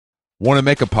Want to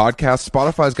make a podcast?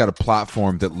 Spotify's got a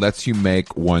platform that lets you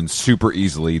make one super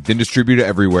easily, then distribute it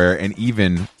everywhere, and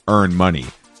even earn money.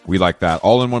 We like that.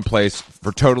 All in one place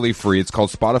for totally free. It's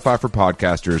called Spotify for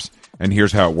Podcasters, and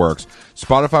here's how it works.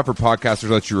 Spotify for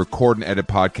Podcasters lets you record and edit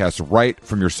podcasts right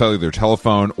from your cellular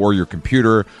telephone or your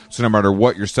computer, so no matter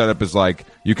what your setup is like,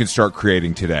 you can start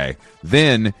creating today.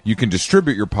 Then you can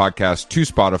distribute your podcast to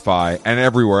Spotify and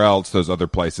everywhere else, those other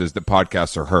places that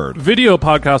podcasts are heard. Video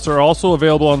podcasts are also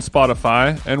available on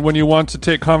Spotify, and when you want to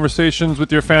take conversations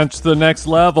with your fans to the next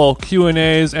level,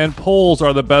 Q&As and polls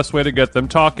are the best way to get them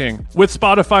talking. With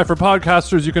Spotify for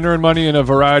Podcasters, you can earn money in a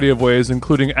variety of ways,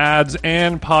 including ads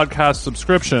and podcast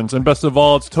subscriptions. And best of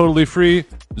all, it's totally free,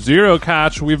 zero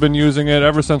catch. We've been using it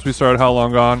ever since we started How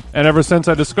Long Gone. And ever since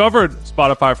I discovered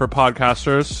Spotify for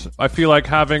Podcasters, I feel like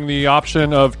having the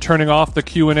option of turning off the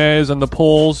Q&As and the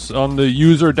polls on the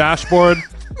user dashboard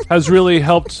has really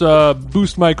helped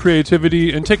boost my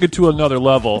creativity and take it to another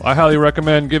level. I highly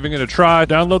recommend giving it a try.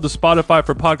 Download the Spotify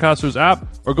for Podcasters app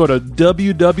or go to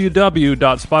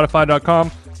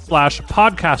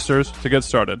www.spotify.com/podcasters to get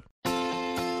started.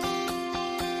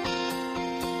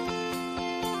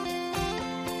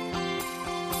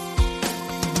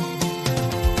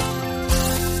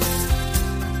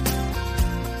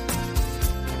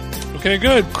 Okay,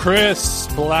 good. Chris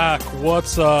Black,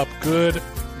 what's up? Good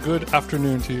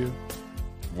afternoon to you.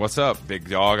 What's up, big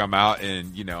dog? I'm out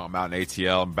in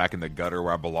ATL. I'm back in the gutter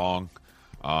where I belong.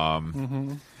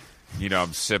 I'm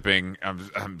sipping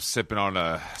on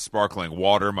a sparkling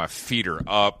water. My feet are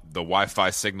up. The Wi-Fi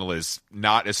signal is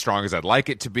not as strong as I'd like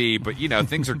it to be, but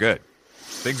things are good.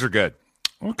 Things are good.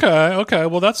 Okay.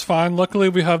 Well, that's fine. Luckily,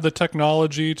 we have the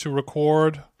technology to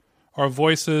record our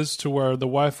voices to where the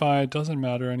Wi-Fi doesn't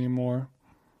matter anymore.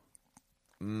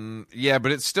 Yeah,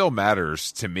 but it still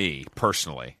matters to me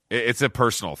personally. It's a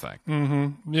personal thing.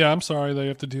 Mm-hmm. Yeah, I'm sorry that you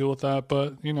have to deal with that,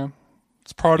 but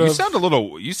it's part of. You sound a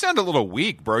little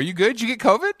weak, bro. You good? You get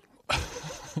COVID?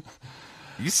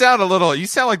 You sound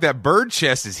like that bird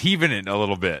chest is heaving it a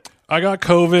little bit. I got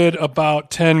COVID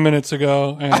about 10 minutes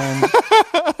ago, and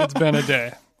it's been a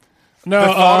day. No,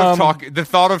 the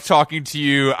thought of talking to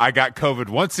you, I got COVID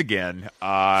once again.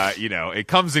 It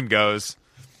comes and goes.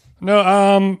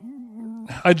 No,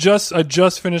 I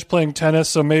just finished playing tennis,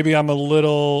 so maybe I'm a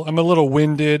little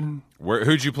winded.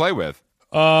 Who'd you play with?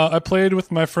 I played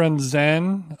with my friend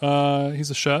Zen. He's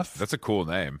a chef. That's a cool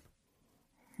name.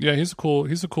 Yeah, he's a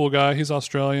cool guy. He's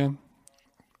Australian.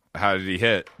 How did he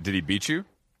hit? Did he beat you?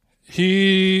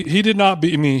 He did not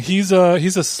beat me. He's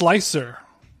a slicer.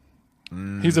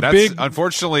 That's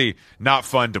unfortunately not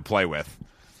fun to play with.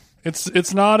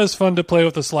 It's not as fun to play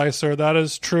with a slicer. That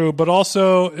is true, but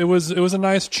also it was a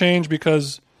nice change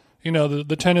because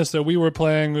the tennis that we were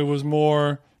playing, it was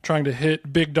more trying to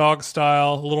hit big dog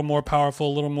style, a little more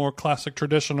powerful, a little more classic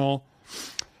traditional.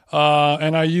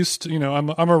 And I used to, I'm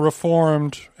a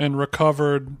reformed and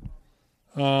recovered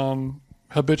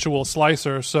habitual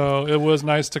slicer, so it was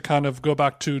nice to kind of go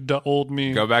back to the old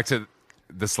me. Go back to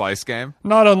the slice game?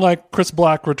 Not unlike Chris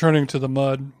Black returning to the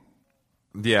mud.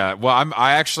 Yeah, well,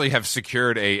 I actually have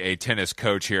secured a tennis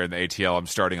coach here in the ATL. I'm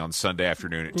starting on Sunday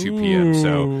afternoon at 2 p.m.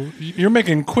 So you're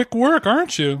making quick work,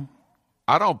 aren't you?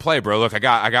 I don't play, bro. Look,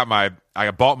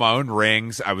 I bought my own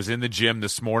rings. I was in the gym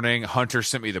this morning. Hunter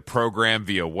sent me the program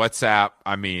via WhatsApp.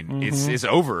 I mean, it's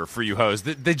over for you hoes.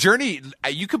 The journey,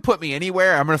 you can put me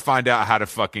anywhere. I'm going to find out how to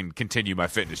fucking continue my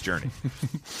fitness journey.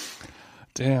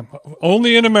 Damn.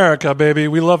 Only in America, baby.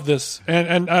 We love this.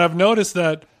 And I've noticed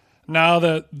that now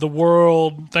that the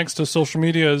world, thanks to social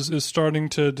media, is starting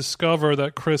to discover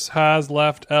that Chris has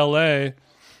left LA,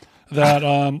 that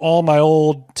all my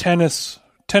old tennis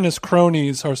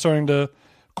cronies are starting to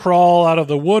crawl out of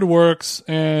the woodworks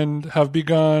and have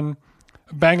begun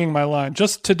banging my line.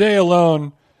 Just today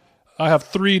alone, I have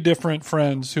 3 different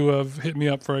friends who have hit me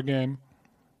up for a game.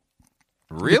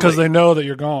 Really? Because they know that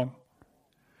you're gone.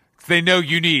 They know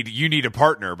you need a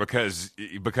partner because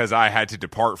I had to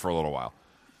depart for a little while.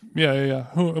 Yeah.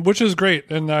 Which is great,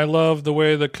 and I love the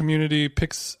way the community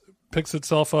picks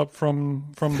itself up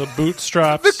from the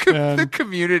bootstraps the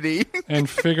community and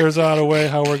figures out a way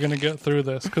how we're going to get through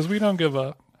this because we don't give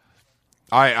up.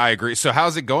 I agree. So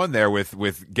how's it going there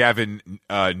with Gavin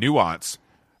Nuance?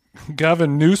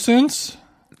 Gavin Nuisance?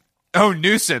 Oh,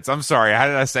 Nuisance. I'm sorry. How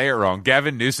did I say it wrong?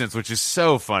 Gavin Nuisance, which is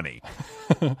so funny.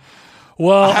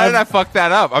 Well, how did I fuck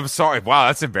that up? I'm sorry. Wow,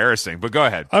 that's embarrassing. But go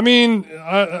ahead. I mean,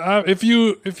 if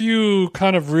you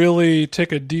kind of really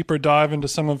take a deeper dive into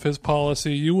some of his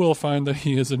policy, you will find that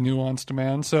he is a nuanced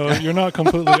man. So you're not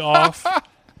completely off.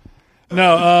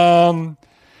 No,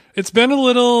 it's been a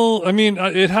little. I mean,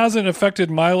 it hasn't affected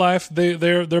my life.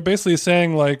 They're basically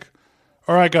saying like,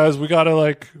 all right, guys, we got to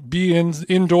like be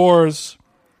indoors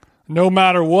no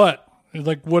matter what.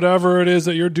 Like whatever it is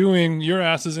that you're doing, your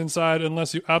ass is inside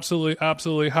unless you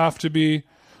absolutely have to be,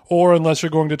 or unless you're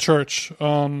going to church.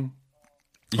 Of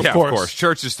course.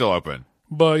 Church is still open.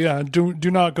 But yeah, do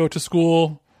not go to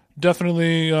school.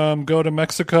 Definitely go to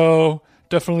Mexico.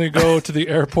 Definitely go to the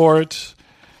airport.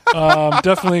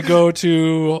 Definitely go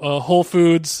to Whole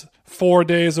Foods 4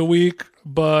 days a week.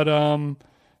 But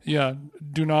yeah,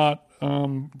 do not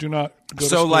go to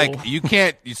school. Like you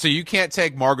can't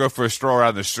take Margot for a stroll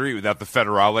around the street without the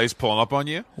federales pulling up on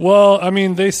you? Well, I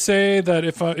mean, they say that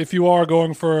if you are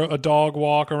going for a dog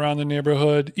walk around the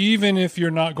neighborhood, even if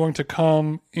you're not going to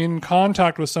come in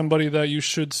contact with somebody, that you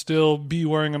should still be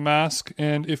wearing a mask.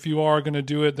 And if you are going to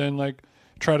do it, then like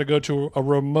try to go to a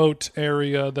remote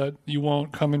area that you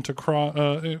won't come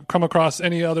across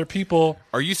any other people.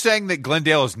 Are you saying that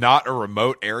Glendale is not a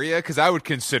remote area? Because I would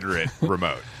consider it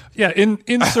remote. Yeah,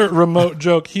 insert remote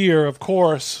joke here, of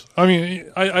course. I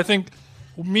mean, I think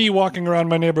me walking around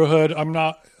my neighborhood, I'm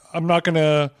not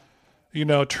gonna,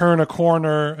 turn a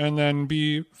corner and then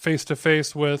be face to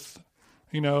face with,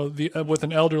 with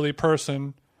an elderly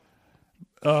person.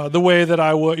 The way that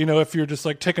I would, if you're just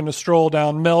like taking a stroll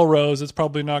down Melrose, it's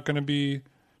probably not going to be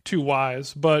too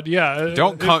wise. But yeah,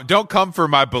 don't come for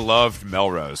my beloved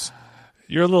Melrose.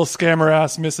 Your little scammer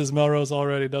ass misses Melrose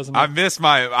already, doesn't it? I miss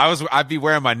I'd be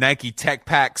wearing my Nike Tech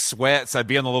Pack sweats. I'd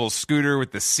be on the little scooter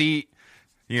with the seat,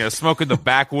 smoking the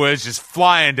backwoods, just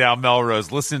flying down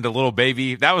Melrose, listening to Little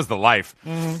Baby. That was the life.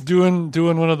 Doing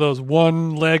one of those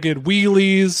one-legged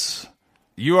wheelies.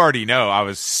 You already know I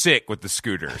was sick with the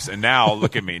scooters, and now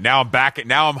look at me. Now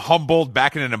I'm humbled,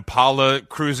 back in an Impala,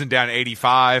 cruising down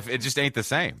 85. It just ain't the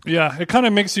same. Yeah, it kind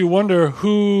of makes you wonder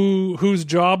whose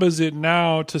job is it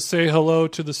now to say hello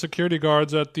to the security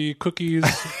guards at the Cookies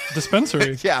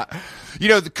dispensary. Yeah.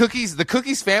 The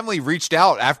Cookies family reached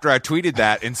out after I tweeted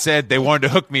that and said they wanted to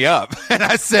hook me up. And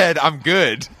I said, I'm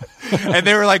good. And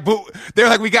they were like,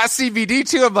 we got CBD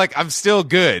too. I'm like, I'm still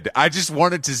good. I just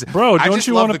wanted to. Bro, don't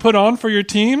you want to put on for your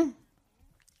team?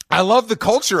 I love the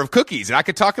culture of Cookies, and I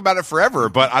could talk about it forever,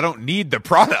 but I don't need the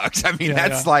product. I mean,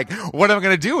 like, what am I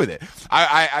going to do with it?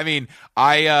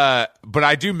 But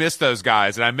I do miss those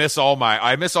guys, and I miss all my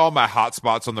hot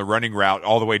spots on the running route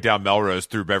all the way down Melrose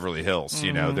through Beverly Hills.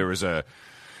 Mm-hmm. There was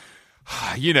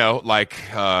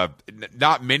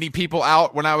not many people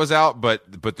out when I was out, but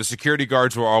the security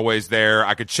guards were always there.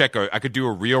 I could do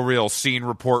a real scene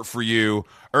report for you.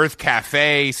 Earth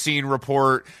Cafe scene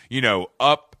report,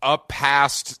 up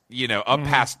past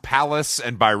Palace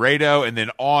and Byredo, and then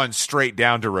on straight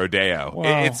down to Rodeo.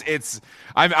 Wow.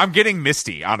 I'm getting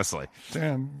misty, honestly.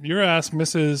 Damn, your ass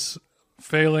misses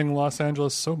failing Los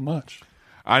Angeles so much.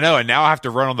 I know, and now I have to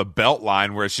run on the belt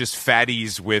line where it's just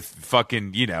fatties with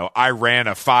fucking, I ran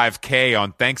a 5K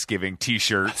on Thanksgiving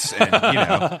t-shirts,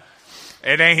 and,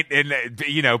 it ain't,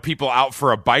 and people out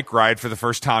for a bike ride for the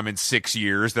first time in 6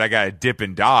 years that I got to dip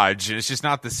and dodge, and it's just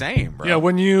not the same, bro. Yeah,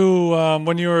 when you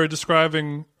were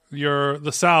describing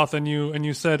the South and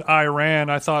you said Iran,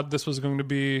 I thought this was going to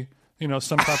be,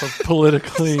 some type of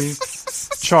politically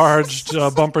charged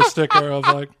bumper sticker of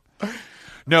like.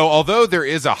 No, although there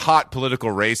is a hot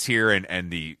political race here,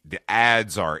 and the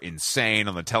ads are insane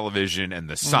on the television, and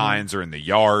the signs are in the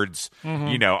yards.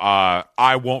 Mm-hmm.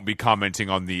 I won't be commenting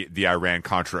on the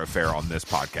Iran-Contra affair on this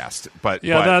podcast. But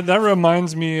yeah, that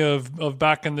reminds me of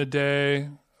back in the day.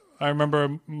 I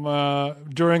remember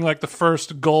during like the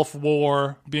first Gulf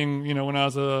War, being when I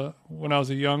was a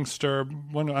youngster.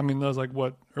 That was like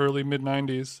early mid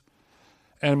 '90s,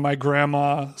 and my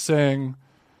grandma saying,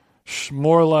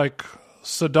 more like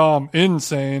Saddam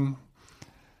insane,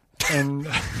 and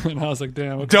I was like,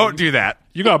 damn, okay. Don't do that.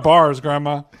 You got bars,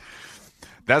 grandma.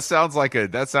 That sounds like a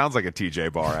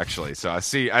TJ bar, actually. So I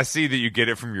see that you get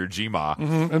it from your Gma.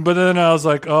 Mm-hmm. But then I was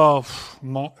like, oh,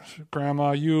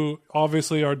 grandma, you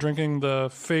obviously are drinking the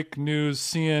fake news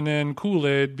CNN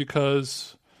Kool-Aid,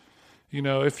 because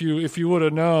if you would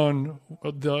have known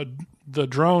the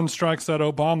drone strikes that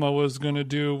Obama was going to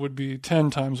do would be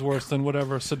 10 times worse than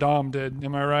whatever Saddam did.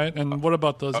 Am I right? And what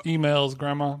about those emails,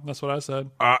 Grandma? That's what I said.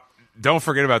 Don't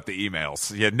forget about the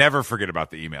emails. Yeah, never forget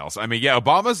about the emails. I mean, yeah,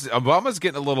 Obama's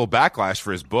getting a little backlash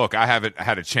for his book. I haven't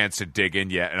had a chance to dig in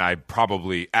yet, and I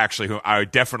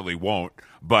definitely won't.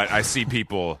 But I see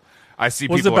people. Was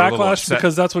it backlash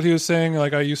because that's what he was saying?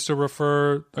 Like, I used to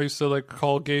like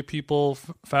call gay people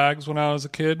fags when I was a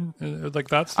kid, like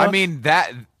that stuff. I mean,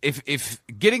 that if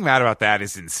getting mad about that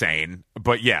is insane,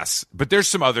 but yes, but there's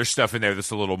some other stuff in there that's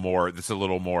a little more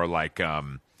like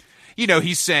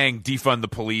he's saying defund the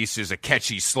police is a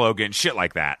catchy slogan, shit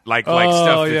like that. Like Oh,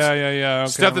 stuff that's, yeah.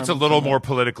 Okay, stuff that's a little more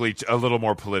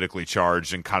politically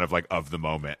charged and kind of like of the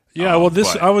moment. Yeah,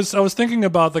 I was thinking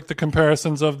about like the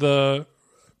comparisons of the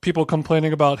people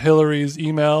complaining about Hillary's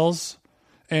emails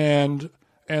and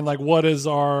like what is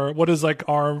like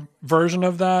our version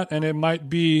of that, and it might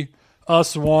be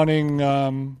us wanting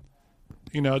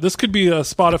this could be a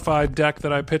Spotify deck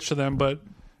that I pitched to them, but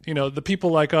the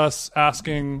people like us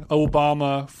asking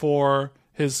Obama for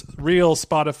his real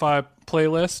Spotify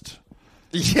playlist.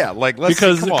 Yeah, like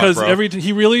because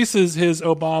he releases his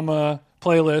Obama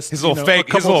playlist, his little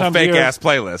fake ass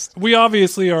playlist. We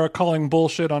obviously are calling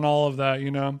bullshit on all of that,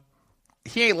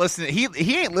 He ain't listening.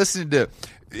 He ain't listening to.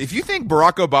 If you think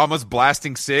Barack Obama's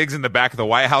blasting cigs in the back of the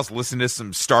White House, listening to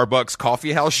some Starbucks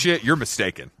coffee house shit, you're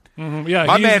mistaken. Mm-hmm.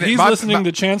 Yeah, he's listening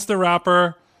to Chance the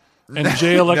Rapper and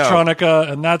Jay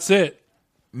Electronica, and that's it.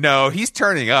 No, he's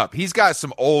turning up. He's got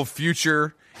some old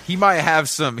Future. He might have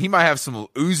some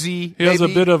Uzi. He has a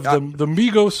bit of the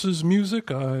Migos'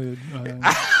 music.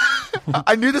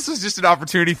 I knew this was just an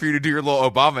opportunity for you to do your little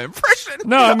Obama impression.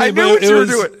 No, I mean, I knew what you were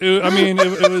doing.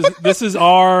 It was.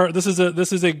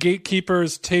 This is a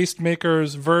gatekeepers,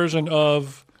 tastemakers version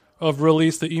of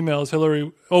release the emails.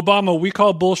 Hillary, Obama, we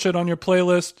call bullshit on your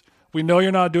playlist. We know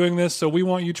you're not doing this, so we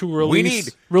want you to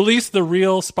release the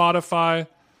real Spotify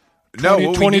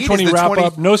 2020 wrap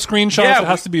up. No screenshots. Yeah, it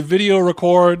has to be video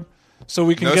record, so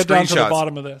we can get down to the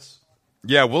bottom of this.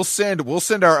 Yeah, we'll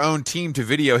send our own team to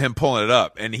video him pulling it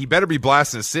up, and he better be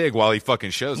blasting a cig while he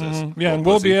fucking shows us. Mm-hmm. Yeah, and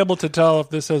we'll be able to tell if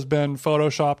this has been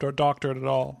photoshopped or doctored at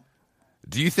all.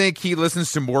 Do you think he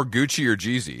listens to more Gucci or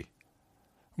Jeezy?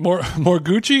 More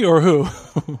Gucci or who?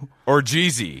 Or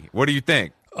Jeezy? What do you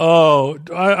think? Oh,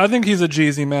 I think he's a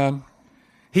Jeezy man.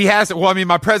 He has. Well, I mean,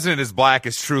 My President is Black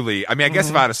is truly. I mean, I guess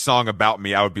if I had a song about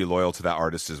me, I would be loyal to that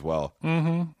artist as well.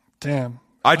 Mm-hmm. Damn.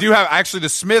 I do have. Actually, the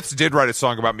Smiths did write a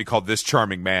song about me called "This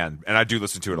Charming Man," and I do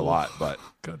listen to it a lot. But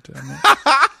God damn it.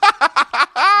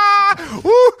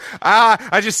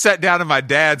 I just sat down in my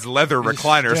dad's leather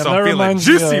recliner, so I'm feeling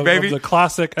juicy, baby. Of the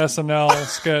classic SNL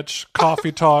sketch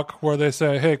Coffee Talk, where they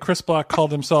say, "Hey, Chris Black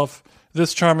called himself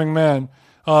this charming man.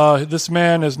 This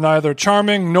man is neither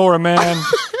charming nor a man.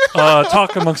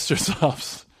 Talk amongst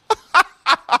yourselves."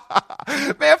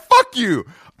 Man, fuck you.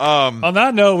 On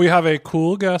that note, we have a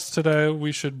cool guest today.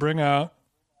 We should bring out.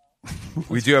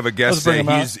 We do have a guest today.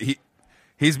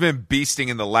 He's been beasting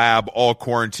in the lab all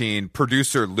quarantine.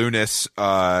 Producer Lunice,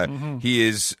 he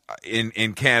is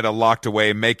in Canada, locked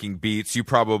away, making beats. You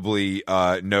probably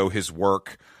know his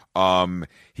work.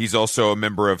 He's also a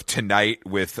member of Tonight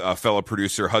with fellow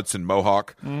producer Hudson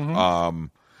Mohawk.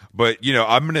 But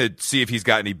I'm gonna see if he's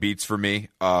got any beats for me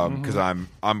because I'm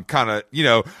kind of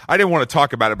I didn't want to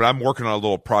talk about it, but I'm working on a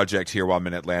little project here while I'm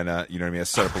in Atlanta. You know what I mean? I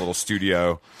set up a little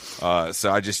studio, so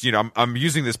I just I'm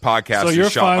using this podcast. So you're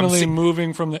finally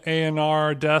moving from the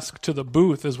A&R desk to the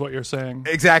booth, is what you're saying?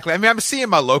 Exactly. I mean, I'm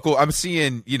seeing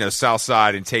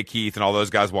Southside and Take Keith and all those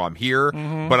guys while I'm here,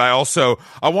 but I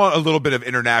want a little bit of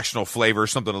international flavor,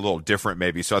 something a little different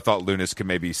maybe. So I thought Lunice could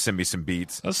maybe send me some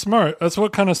beats. That's smart. That's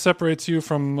what kind of separates you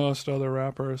from most other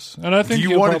rappers, and I think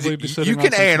you'll probably be sitting. You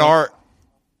can A&R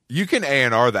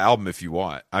the album if you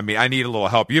want. I mean, I need a little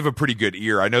help. You have a pretty good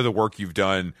ear. I know the work you've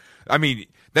done. I mean,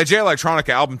 that Jay Electronica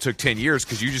album took 10 years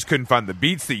because you just couldn't find the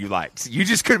beats that you liked. You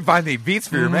just couldn't find the beats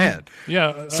for your man.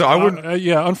 Yeah. So I wouldn't.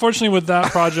 Yeah. Unfortunately, with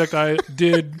that project, I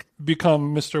did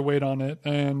become Mr. Wait on it,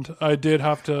 and I did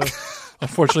have to.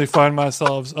 Unfortunately, find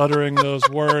myself uttering those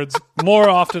words more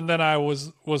often than I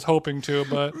was hoping to.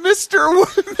 But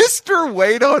Mr.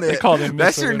 Wait on it. They called him Mr.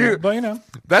 That's your new. But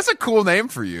that's a cool name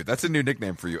for you. That's a new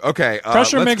nickname for you. Okay.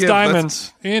 Pressure makes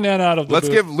diamonds in and out of the. Let's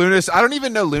booth. give Lunice. I don't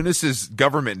even know Lunice's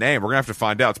government name. We're gonna have to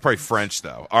find out. It's probably French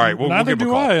though. All right. Neither we'll give him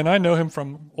do a call. I, and I know him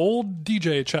from old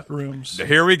DJ chat rooms.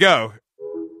 Here we go.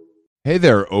 Hey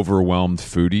there, overwhelmed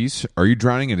foodies. Are you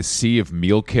drowning in a sea of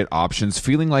meal kit options,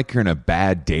 feeling like you're in a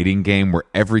bad dating game where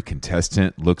every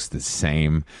contestant looks the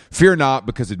same? Fear not,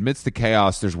 because amidst the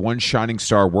chaos, there's one shining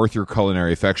star worth your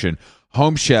culinary affection.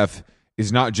 Home Chef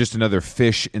is not just another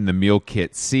fish in the meal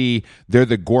kit sea. They're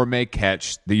the gourmet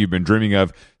catch that you've been dreaming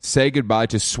of. Say goodbye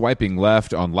to swiping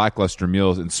left on lackluster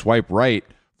meals and swipe right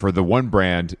for the one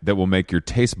brand that will make your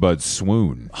taste buds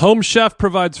swoon. Home Chef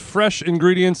provides fresh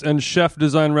ingredients and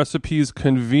chef-design recipes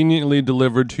conveniently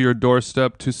delivered to your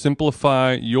doorstep to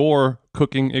simplify your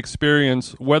cooking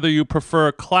experience. Whether you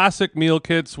prefer classic meal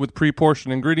kits with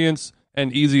pre-portioned ingredients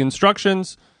and easy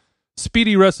instructions,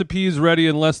 speedy recipes ready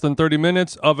in less than 30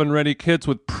 minutes, oven-ready kits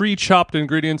with pre-chopped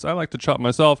ingredients, I like to chop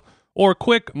myself, or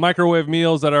quick microwave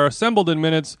meals that are assembled in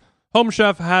minutes, Home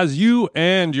Chef has you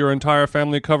and your entire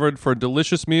family covered for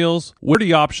delicious meals,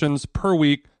 30 options per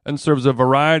week, and serves a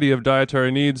variety of dietary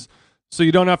needs, so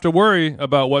you don't have to worry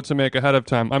about what to make ahead of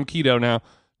time. I'm keto now.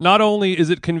 Not only is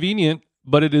it convenient,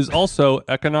 but it is also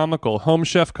economical. Home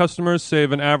Chef customers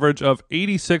save an average of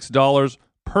 $86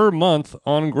 per month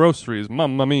on groceries.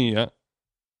 Mamma mia.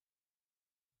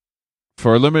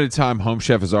 For a limited time, Home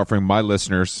Chef is offering my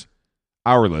listeners,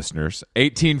 our listeners,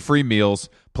 18 free meals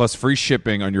plus free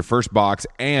shipping on your first box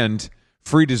and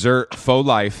free dessert for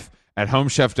life at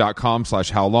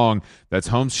homechef.com/howlong. That's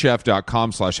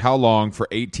homechef.com/howlong for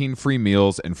 18 free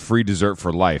meals and free dessert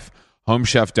for life.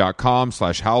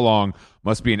 Homechef.com/howlong.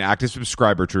 Must be an active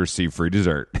subscriber to receive free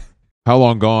dessert. How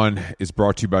Long Gone is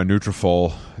brought to you by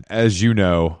Nutrafol. As you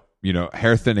know,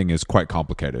 hair thinning is quite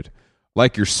complicated.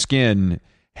 Like your skin,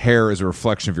 hair is a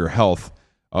reflection of your health.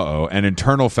 And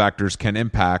internal factors can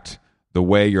impact the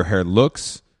way your hair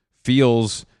looks,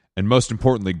 feels, and most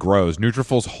importantly, grows.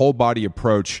 Nutrafol's whole body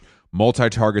approach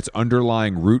multi-targets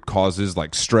underlying root causes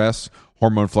like stress,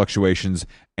 hormone fluctuations,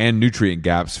 and nutrient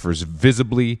gaps for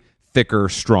visibly thicker,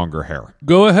 stronger hair.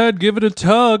 Go ahead, give it a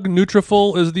tug.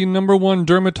 Nutrafol is the #1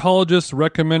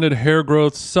 dermatologist-recommended hair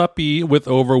growth suppy with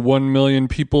over 1 million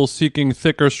people seeking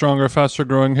thicker, stronger,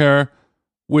 faster-growing hair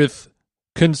with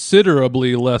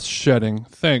considerably less shedding.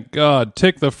 Thank God.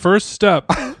 Take the first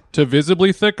step to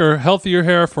visibly thicker, healthier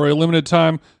hair for a limited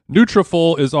time.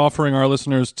 Nutrafol is offering our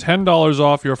listeners $10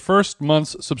 off your first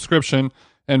month's subscription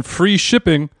and free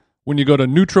shipping when you go to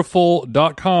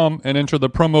Nutrafol.com and enter the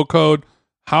promo code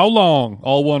HOWLONG,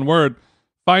 all one word.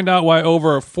 Find out why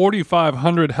over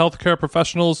 4,500 healthcare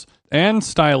professionals and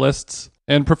stylists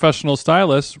and professional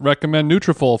stylists recommend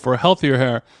Nutrafol for healthier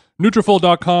hair.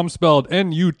 Nutrafol.com, spelled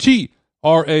Nutrafol.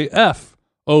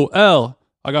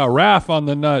 I got RAF on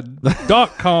the nut.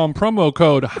 .com, promo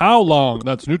code HOWLONG.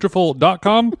 That's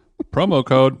Nutrafol.com, promo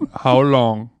code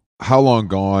HOWLONG. How Long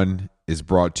Gone is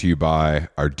brought to you by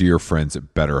our dear friends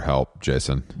at BetterHelp,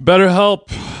 Jason.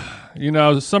 BetterHelp.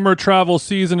 Summer travel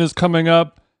season is coming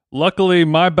up. Luckily,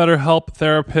 my BetterHelp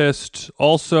therapist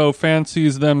also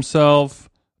fancies themselves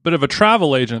a bit of a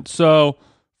travel agent. So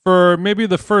for maybe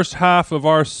the first half of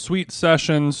our sweet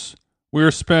sessions, we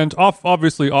were spent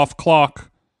obviously off clock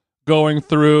going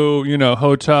through,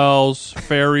 hotels,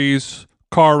 ferries,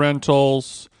 car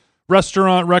rentals,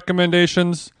 restaurant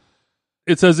recommendations.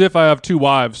 It's as if I have two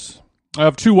wives. I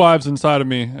have two wives inside of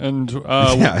me, and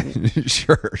yeah,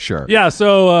 sure. Yeah,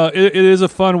 so it is a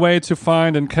fun way to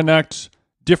find and connect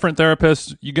different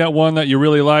therapists. You get one that you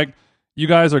really like. You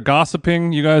guys are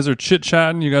gossiping. You guys are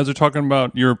chit-chatting. You guys are talking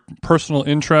about your personal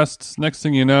interests. Next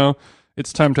thing you know,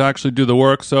 it's time to actually do the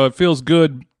work. So it feels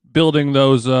good building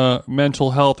those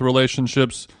mental health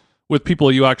relationships with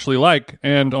people you actually like.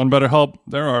 And on BetterHelp,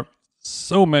 there are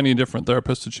so many different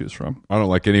therapists to choose from. I don't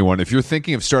like anyone. If you're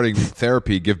thinking of starting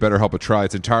therapy, give BetterHelp a try.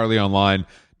 It's entirely online,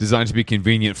 designed to be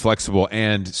convenient, flexible,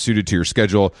 and suited to your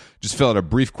schedule. Just fill out a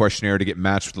brief questionnaire to get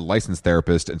matched with a licensed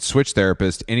therapist and switch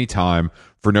therapist anytime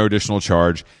for no additional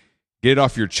charge. Get it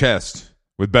off your chest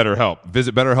with BetterHelp.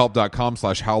 Visit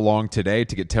BetterHelp.com/howlong today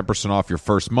to get 10% off your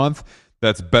first month.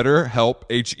 That's BetterHelp,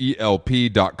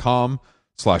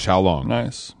 HELP.com/howlong.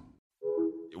 Nice.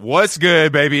 What's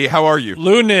good, baby? How are you?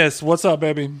 Lunice, what's up,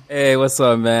 baby? Hey, what's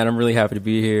up, man? I'm really happy to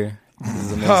be here. This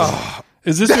is amazing.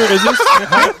 Is this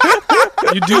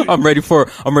you do? I'm ready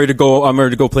to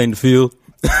go play in the field.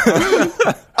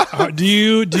 Do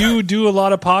you do a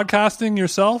lot of podcasting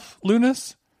yourself,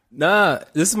 Lunice? Nah,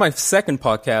 this is my second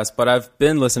podcast, but I've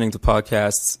been listening to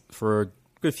podcasts for a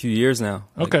good few years now.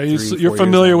 Okay, you're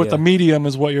familiar with the medium,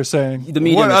 is what you're saying. The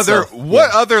medium What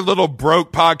other little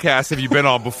broke podcasts have you been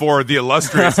on before the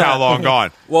illustrious How Long Gone?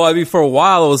 Well, for a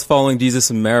while I was following Jesus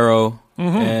and Mero,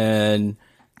 and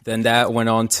then that went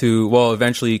on to,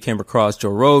 eventually came across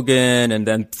Joe Rogan, and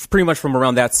then pretty much from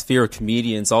around that sphere of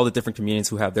comedians, all the different comedians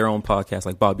who have their own podcasts,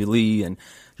 like Bobby Lee and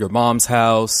Your Mom's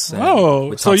House.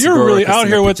 Oh, so you're really out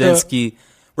here with the...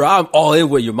 Bro, I'm all in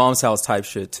with Your Mom's House type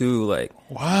shit too, like,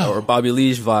 wow, or Bobby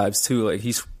Lee's vibes too. Like,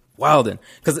 he's wildin'.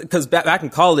 Because back in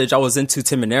college, I was into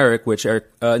Tim and Eric, which Tim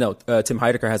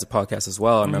Heidecker has a podcast as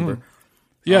well. I remember.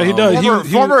 Yeah, he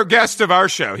does. Former guest of our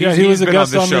show. He was a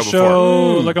guest on the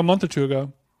show like a month or two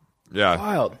ago. Yeah,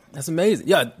 wild. That's amazing.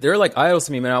 Yeah, they're like idols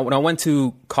to me, man. When I went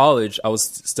to college, I was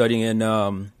studying in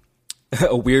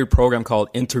a weird program called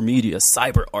Intermedia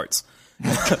Cyber Arts.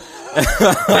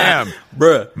 Damn,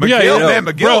 bruh.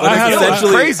 McGill, I had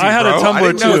a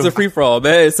Tumblr too. It was a free for all,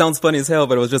 man. It sounds funny as hell,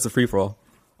 but it was just a free for all.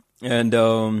 And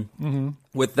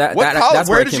with that's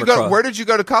where I came across. Where did you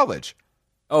go to college?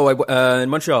 Oh, in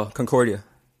Montreal, Concordia.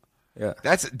 Yeah.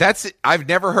 That's I've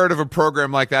never heard of a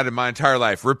program like that in my entire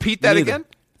life. Repeat that again.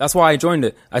 That's why I joined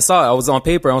it. I saw it. I was on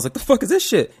paper. I was like, the fuck is this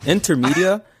shit?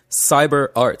 Intermedia Cyber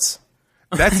Arts.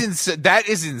 That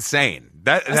is insane.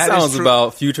 That sounds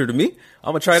about future to me.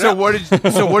 I'm gonna try it out.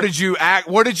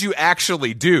 What did you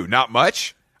actually do? Not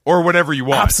much, or whatever you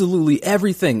want. Absolutely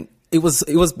everything. It was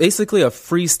basically a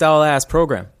freestyle ass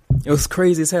program. It was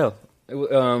crazy as hell.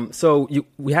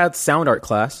 We had sound art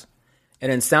class,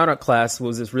 and in sound art class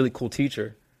was this really cool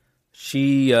teacher.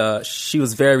 She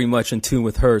was very much in tune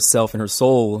with herself and her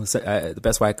soul. The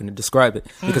best way I can describe it,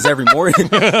 because every morning,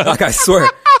 like I swear,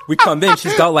 we come in,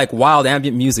 she's got like wild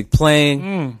ambient music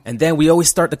playing, and then we always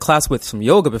start the class with some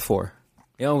yoga before.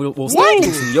 You know, we'll start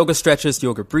with some yoga stretches,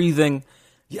 yoga breathing.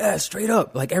 Yeah, straight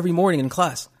up, like every morning in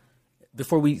class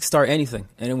before we start anything,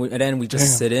 and then we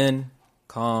just sit in,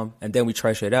 calm, and then we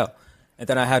try shit out. And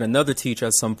then I had another teacher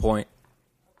at some point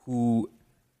who,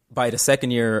 by the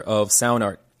second year of sound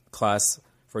art class,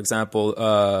 for example,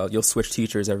 you'll switch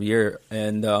teachers every year,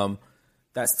 and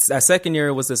that second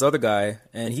year was this other guy,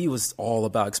 and he was all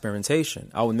about experimentation.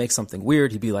 I would make something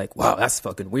weird, he'd be like, wow, that's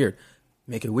fucking weird,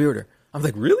 make it weirder. I'm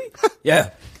like, really? Yeah,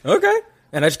 okay.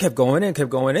 And I just kept going in,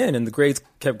 and the grades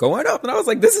kept going up, and I was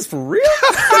like, this is for real?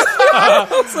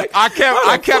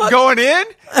 I kept going in,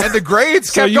 and the grades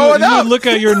kept going up. You would look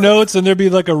at your notes, and there'd be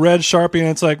like a red Sharpie, and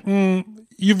it's like,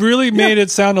 you've really made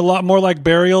it sound a lot more like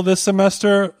Burial this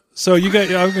semester. So I'm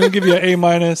going to give you an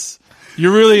A-.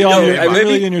 You're really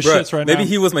really in your shits right now. Maybe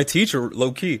he was my teacher,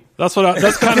 low key. That's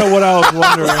kind of what I was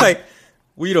wondering. Like,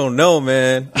 we don't know,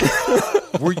 man.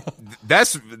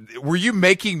 Were you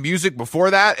making music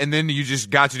before that, and then you just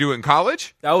got to do it in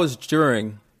college? That was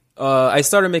during. I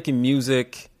started making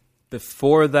music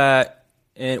before that,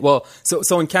 and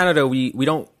so in Canada we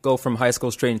don't go from high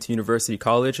school straight into university,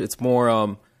 college. It's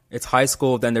more it's high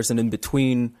school. Then there's an in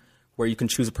between where you can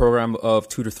choose a program of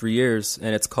 2 to 3 years,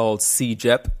 and it's called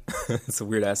CJEP. It's a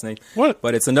weird ass name. What?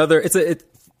 But it's in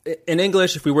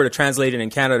English. If we were to translate it in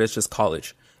Canada, it's just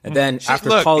college. And then after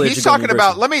college, he's talking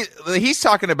about. He's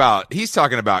talking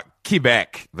about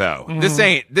Quebec, though.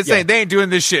 Mm-hmm. They ain't doing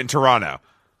this shit in Toronto.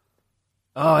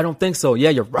 Oh, I don't think so. Yeah,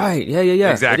 you're right.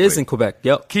 Yeah. Exactly. It is in Quebec.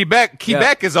 Yep.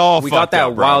 Quebec is all. We fucked got that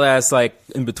up, bro. wild ass like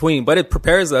in between, but it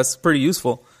prepares us pretty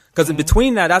useful because in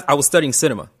between that, I was studying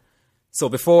cinema. So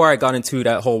before I got into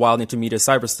that whole wild intermedia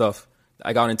cyber stuff,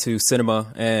 I got into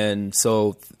cinema, and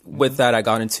so with that, I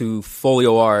got into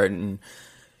folio art and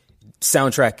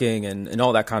soundtracking and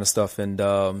all that kind of stuff, and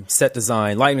set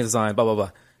design, lighting design, blah blah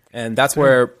blah. And that's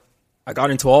where I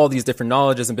got into all these different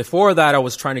knowledges. And before that, I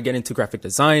was trying to get into graphic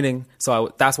designing.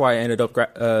 So that's why I ended up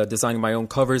designing my own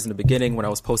covers in the beginning when I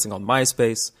was posting on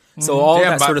MySpace. So all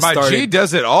that sort of started. My G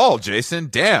does it all, Jason.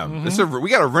 Damn, we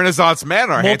got a Renaissance man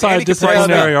on our hands.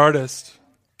 Multidisciplinary artist.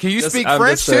 Can you speak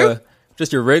French too?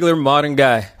 Just your regular modern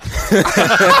guy.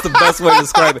 That's the best way to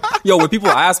describe it. Yo, when people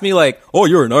ask me like, "Oh,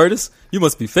 you're an artist? You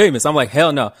must be famous." I'm like,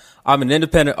 "Hell no, I'm an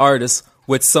independent artist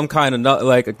with some kind of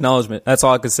like acknowledgement." That's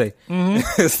all I could say.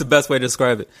 Mm-hmm. It's the best way to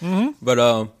describe it. Mm-hmm.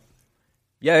 But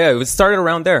yeah, it started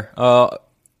around there.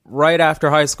 Right after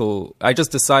high school, I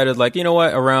just decided, like, you know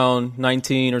what, around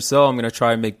 19 or so, I'm going to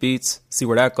try and make beats, see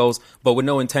where that goes, but with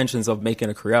no intentions of making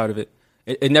a career out of it.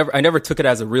 I never took it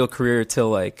as a real career till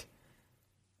like,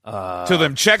 till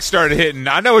them checks started hitting.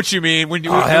 I know what you mean. When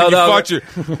you bought your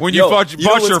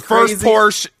first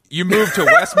Porsche, you moved to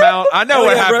Westmount. I know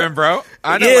what happened, bro.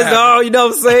 I know what happened. You know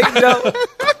what I'm saying?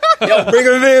 Yo, bring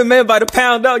him in, man, by the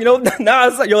pound out. You know,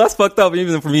 that's fucked up.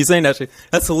 Even for me saying that shit,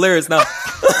 that's hilarious. Now,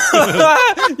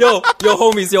 yo,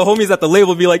 homies at the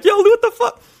label be like, yo, what the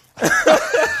fuck?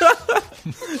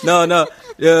 No,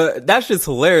 that shit's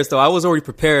hilarious though. I was already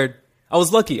prepared. I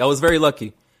was lucky. I was very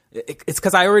lucky. It's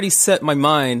because I already set my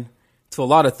mind to a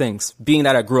lot of things. Being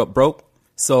that I grew up broke,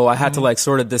 so I had to like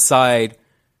sort of decide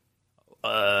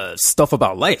stuff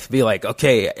about life. Be like,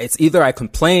 okay, it's either I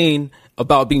complain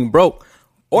about being broke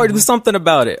or do something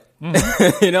about it.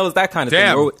 Mm-hmm. You know, it's that kind of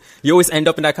thing. You always end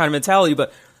up in that kind of mentality.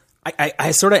 But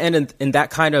I sort of ended in that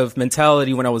kind of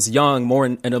mentality when I was young, more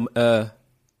in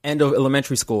end of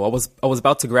elementary school. I was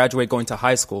about to graduate, going to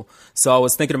high school. So I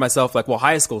was thinking to myself, like, well,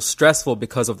 high school's stressful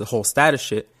because of the whole status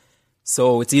shit.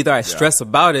 So it's either I stress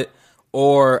about it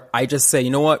or I just say, you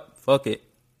know what, fuck it.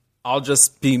 I'll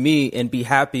just be me and be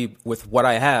happy with what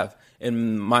I have.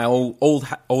 In my old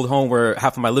home where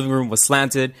half of my living room was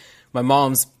slanted, my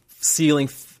mom's ceiling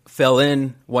fell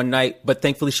in one night, but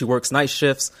thankfully she works night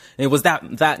shifts. And it was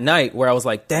that night where I was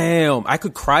like, damn, I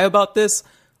could cry about this,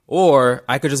 or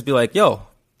I could just be like, yo,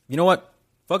 you know what?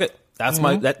 Fuck it. That's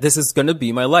this is going to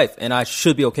be my life, and I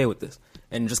should be okay with this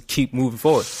and just keep moving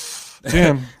forward.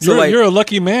 Damn, So, you're a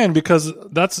lucky man because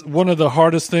that's one of the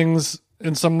hardest things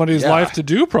in somebody's life to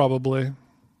do, probably.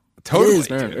 Totally. It is,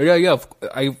 man. Yeah.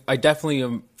 I definitely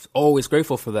am always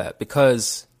grateful for that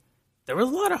because there were a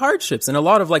lot of hardships and a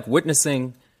lot of like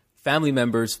witnessing family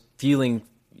members feeling,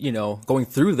 going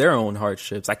through their own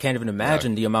hardships. I can't even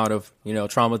imagine the amount of,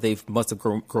 trauma they must have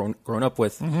grown up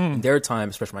with in their time,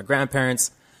 especially my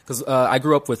grandparents. Because I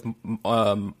grew up with,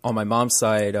 on my mom's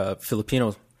side,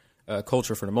 Filipino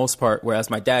culture for the most part, whereas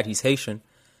my dad, he's Haitian,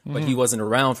 but he wasn't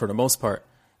around for the most part.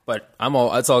 But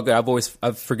it's all good.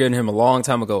 I've forgiven him a long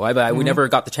time ago. We never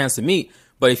got the chance to meet.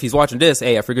 But if he's watching this,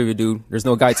 hey, I forgive you, dude. There's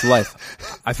no guide to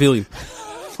life. I feel you.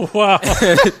 Wow.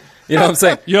 You know what I'm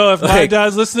saying? Yo, if my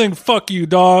dad's listening, fuck you,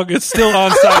 dog. It's still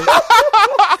on site.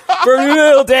 For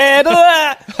real, dad.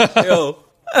 Yo.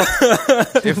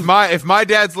 If my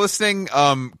dad's listening,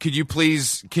 can you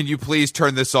please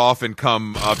turn this off and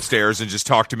come upstairs and just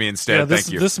talk to me instead? Thank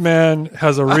you. This man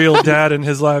has a real dad in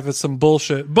his life. It's some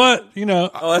bullshit, but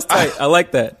Oh, that's tight. I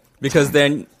like that because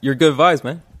then you're good vibes,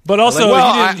 man. But also,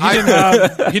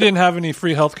 he didn't have any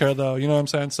free healthcare though. You know what I'm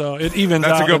saying? So it evens out.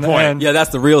 That's a good in the point. end. Yeah, that's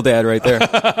the real dad right there.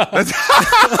 That's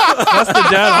the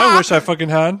dad I wish I fucking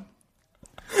had.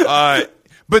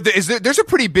 But there's a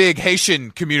pretty big Haitian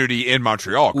community in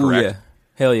Montreal, correct? Ooh, yeah.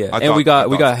 Hell yeah. And we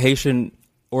got Haitian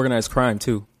organized crime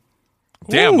too.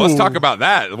 Damn, let's Ooh. talk about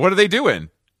that. What are they doing?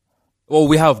 Well,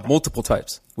 we have multiple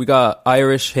types. We got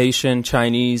Irish, Haitian,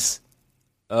 Chinese,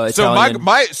 Italian.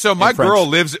 My girl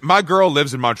lives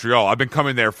in Montreal. I've been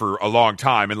coming there for a long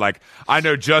time, and like I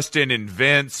know Justin and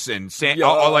Vince and Sam,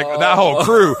 like that whole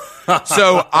crew.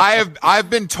 So I've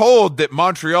been told that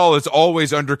Montreal is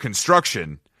always under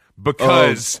construction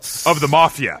because of the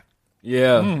mafia.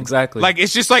 Yeah, exactly. Like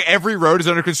it's just like every road is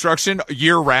under construction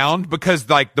year round because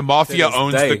like the mafia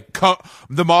owns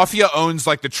the mafia owns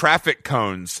like the traffic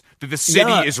cones that the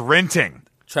city is renting.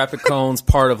 Traffic cones,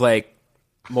 part of like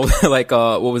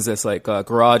what was this, like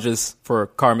garages for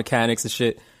car mechanics and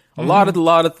shit. A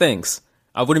lot of things.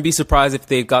 I wouldn't be surprised if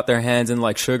they got their hands in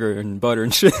like sugar and butter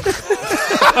and shit.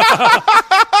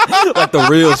 Like the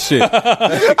real shit.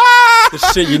 The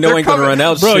shit ain't gonna run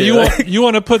out. Bro, shit, you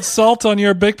want to put salt on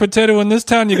your baked potato in this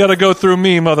town? You got to go through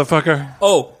me, motherfucker.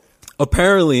 Oh,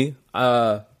 apparently,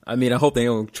 I hope they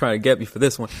don't try to get me for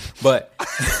this one, but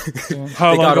they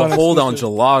got a hold on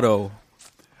gelato.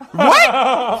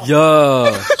 What? Yeah.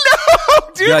 No,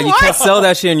 dude, yeah, you can't sell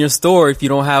that shit in your store if you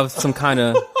don't have some kind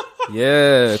of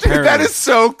Dude, that is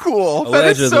so cool. Allegedly. That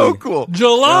is so cool.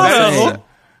 Gelato.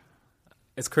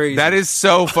 It's crazy. That is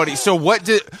so funny. So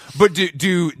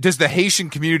does the Haitian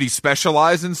community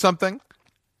specialize in something?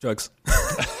 Drugs.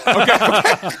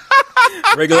 Okay.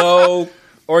 Regular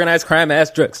organized crime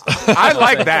ass drugs. I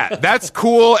like that. That's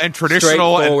cool and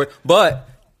traditional. Straightforward. But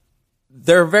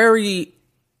they're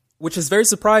which is very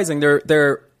surprising.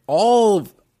 They're all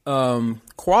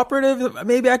cooperative,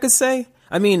 maybe I could say.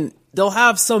 I mean, they'll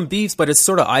have some beefs, but it's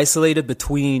sort of isolated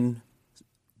between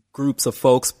groups of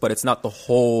folks, but it's not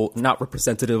not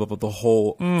representative of the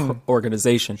whole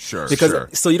organization. Sure.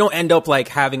 So you don't end up like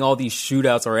having all these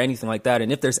shootouts or anything like that.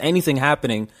 And if there's anything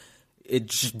happening,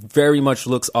 it very much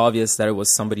looks obvious that it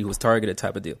was somebody who was targeted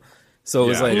type of deal. So it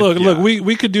was like, look,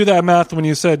 we could do that math when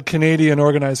you said Canadian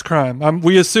organized crime.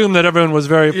 We assume that everyone was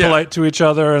very polite to each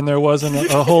other and there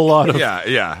wasn't a whole lot of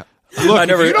Yeah. Look, I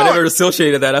never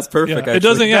associated that. That's perfect. It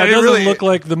doesn't. actually. It doesn't look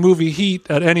like the movie Heat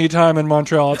at any time in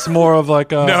Montreal. It's more of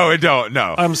like a, No, it don't.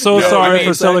 No. I'm so sorry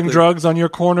for selling exactly. drugs on your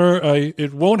corner.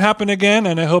 It won't happen again,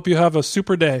 and I hope you have a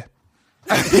super day.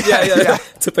 yeah.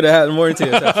 Tip of the hat in the morning to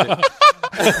you. Type shit.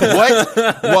 What?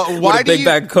 Why With a big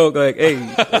bag of coke? Like, hey,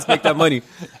 let's make that money.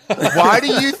 Why do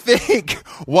you think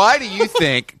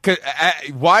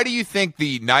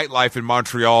the nightlife in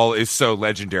Montreal is so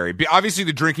legendary? Obviously,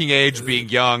 the drinking age, being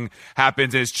young,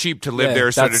 happens, and it's cheap to live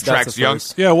there, so it attracts young.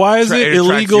 Yeah, why is it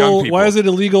illegal? People. Why is it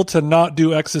illegal to not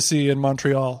do ecstasy in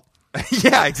Montreal?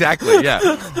 Yeah, exactly. Yeah.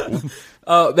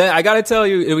 Man, I gotta tell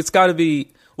you, it's gotta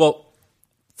be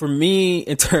for me.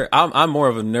 I'm more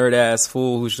of a nerd ass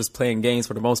fool who's just playing games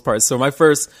for the most part. So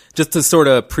just to sort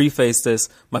of preface this,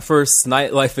 my first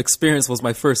nightlife experience was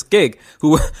my first gig.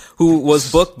 Who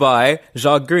was booked by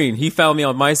Jacques Green. He found me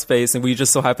on MySpace, and we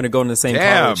just so happened to go to the same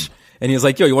college. And he was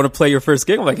like, "Yo, you want to play your first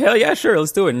gig?" I'm like, "Hell yeah, sure,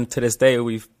 let's do it." And to this day,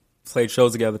 we've played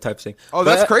shows together, type of thing. Oh,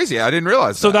 that's crazy! I didn't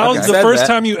realize. So that was the first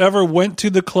time you ever went to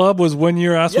the club. Was when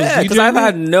your ass was DJing? Because I've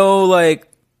had no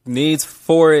needs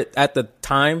for it at the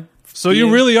time. So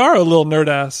you really are a little nerd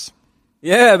ass.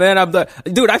 Yeah, man.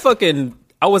 Dude, I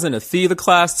was in a theater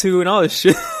class too and all this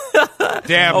shit.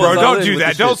 Damn, bro, don't do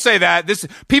that. Don't say that. This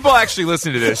people actually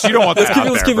listen to this. You don't want that out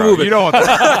there, let's keep it bro. moving. You don't want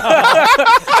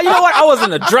that. You know what? I was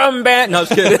in a drum band. No, I'm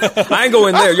just kidding. I ain't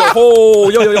going there. Yo,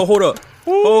 hold up.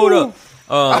 Hold up.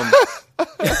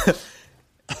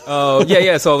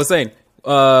 Yeah. So I was saying,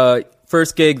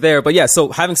 first gig there. But yeah, so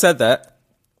having said that,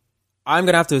 I'm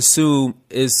going to have to assume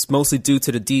is mostly due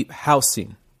to the deep house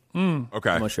scene.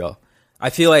 Okay. In Montreal. I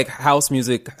feel like house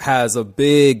music has a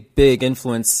big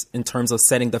influence in terms of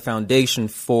setting the foundation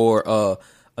for a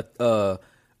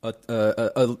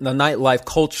nightlife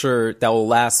culture that will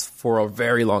last for a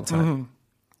very long time.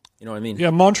 You know what I mean?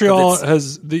 Yeah, Montreal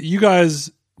you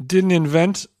guys didn't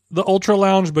invent the ultra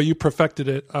lounge, but you perfected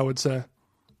it, I would say.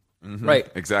 Right.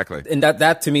 Exactly. And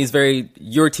that to me is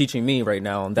you're teaching me right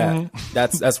now on that.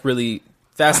 That's really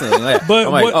fascinating. Like, But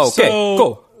I'm like, what- okay, so,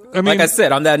 cool. I mean- like I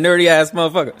said, I'm that nerdy ass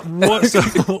motherfucker.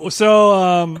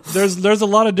 There's a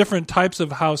lot of different types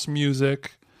of house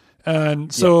music,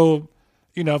 and so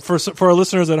for our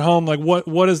listeners at home, like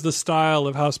what is the style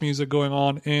of house music going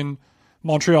on in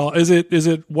Montreal? Is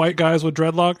it white guys with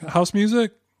dreadlock house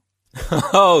music?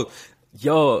 Oh,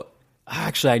 yo,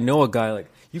 actually, I know a guy like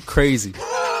you. Crazy.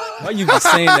 Why you be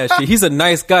saying that shit? He's a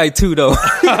nice guy too, though.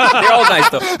 They're all nice,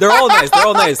 though. They're all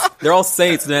nice. They're all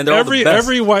saints, man. They're all the best.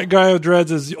 Every white guy with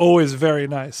dreads is always very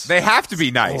nice. They have to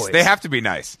be nice. Always. They have to be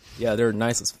nice. Yeah, they're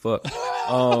nice as fuck.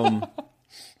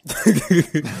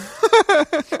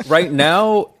 Right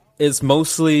now is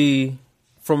mostly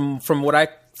from what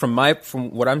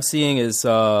I'm seeing is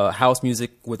house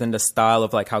music within the style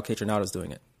of like how Kaytranada's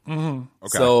doing it. Okay.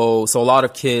 So a lot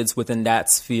of kids within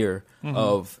that sphere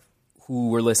of who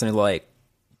were listening, like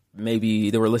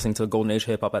maybe they were listening to Golden Age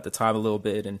hip hop at the time a little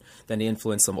bit, and then they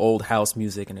influenced some old house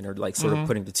music, and then they're like sort of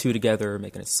putting the two together,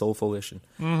 making it soulfulish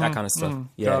and that kind of stuff.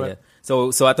 Yeah.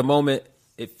 So at the moment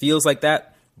it feels like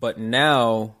that, but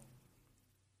now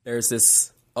there's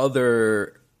this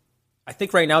other. I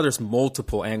think right now there's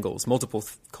multiple angles, multiple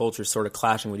cultures sort of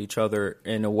clashing with each other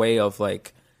in a way of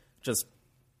like just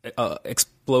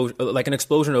explosion, like an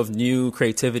explosion of new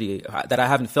creativity that I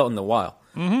haven't felt in a while.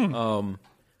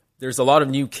 There's a lot of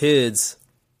new kids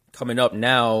coming up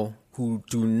now who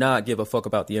do not give a fuck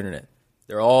about the internet.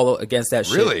 They're all against that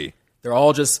shit. Really? They're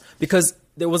all just because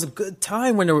there was a good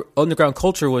time when the underground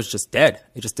culture was just dead.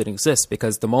 It just didn't exist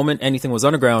because the moment anything was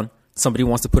underground, somebody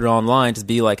wants to put it online to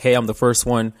be like, hey, I'm the first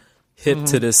one hip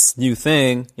to this new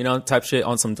thing, type shit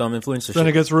on some dumb influencer Then shit.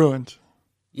 it gets ruined.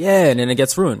 Yeah, and then it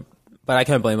gets ruined. But I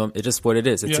can't blame them. It's just what it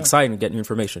is. It's Yeah. exciting to get new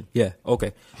information. Yeah,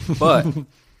 okay. But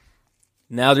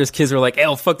now there's kids who are like,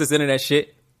 hey, fuck this internet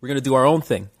shit. We're going to do our own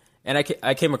thing. And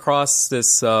I came across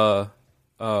this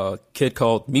kid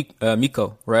called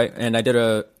Miko, right? And I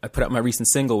put out my recent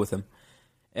single with him.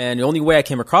 And the only way I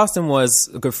came across him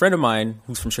was a good friend of mine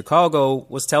who's from Chicago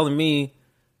was telling me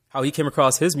how he came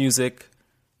across his music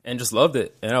and just loved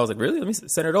it. And I was like, really? Let me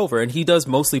send it over. And he does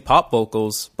mostly pop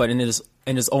vocals, but in his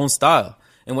own style.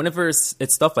 And whenever it's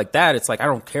stuff like that, it's like, I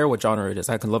don't care what genre it is.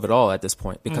 I can love it all at this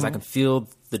point because I can feel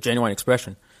the genuine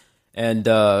expression. And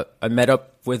I met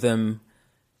up with him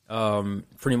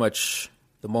pretty much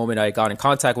the moment I got in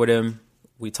contact with him.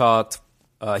 We talked.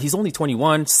 He's only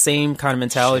 21, same kind of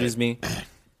mentality as me.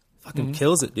 Fucking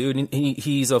kills it, dude. And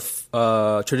he's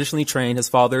a traditionally trained. His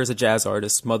father is a jazz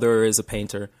artist. Mother is a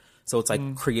painter. So it's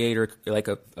like creator, like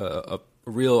a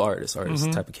real artist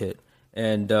type of kid.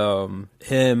 And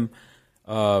him...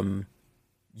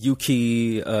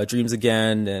 Yuki, Dreams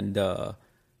Again, and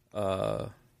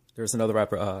there's another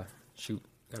rapper.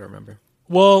 Gotta remember.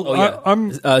 Well,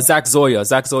 I'm Zach Zoya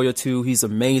too. He's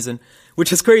amazing,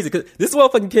 which is crazy because this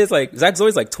motherfucking kid's like Zach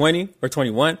Zoya's like 20 or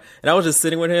 21, and I was just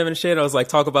sitting with him and shit. I was like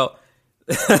talk about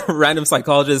random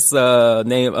psychologist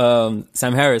name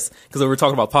Sam Harris because we were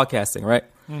talking about podcasting, right?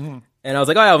 And I was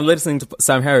like, oh, yeah, I'm listening to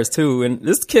Sam Harris too. And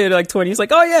this kid, like 20, he's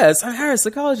like, oh yeah, Sam Harris,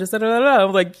 psychologist. Da, da, da, da.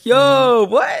 I'm like, yo,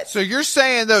 what? So you're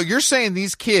saying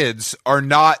these kids are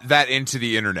not that into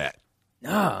the internet.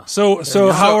 Nah.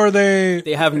 so how are they?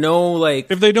 They have no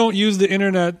like. If they don't use the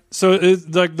internet, so it's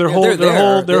like their whole They're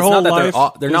there. their It's whole not that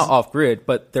life. they're not off grid,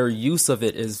 but their use of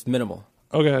it is minimal.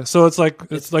 Okay, so it's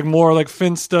like more like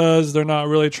Finstas. They're not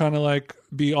really trying to like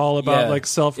be all about like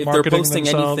self marketing If they're posting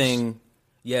themselves. anything,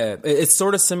 yeah, it's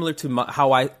sort of similar to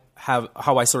how I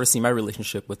sort of see my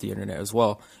relationship with the internet as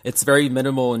well. It's very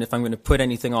minimal, and if I'm going to put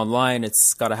anything online,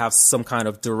 it's got to have some kind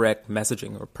of direct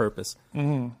messaging or purpose.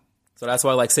 So that's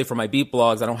why, like, say for my beat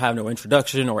blogs, I don't have no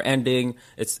introduction or ending.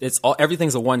 It's all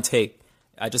everything's a one take.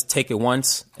 I just take it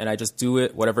once and I just do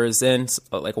it, whatever is in.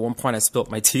 Like at one point I spilt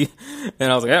my tea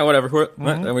and I was like, yeah, whatever.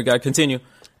 And we got to continue.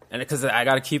 And because I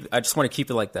just want to keep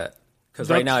it like that. Because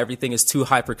right now everything is too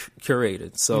hyper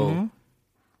curated. So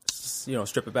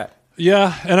strip it back.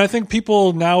 Yeah, and I think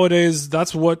people nowadays,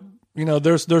 that's what,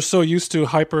 they're so used to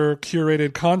hyper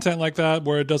curated content like that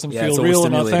where it doesn't feel real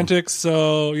and authentic.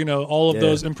 So, all of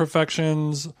those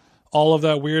imperfections, all of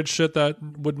that weird shit that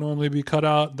would normally be cut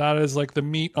out, that is like the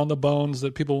meat on the bones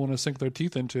that people want to sink their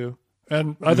teeth into.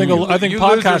 And I think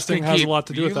podcasting has a lot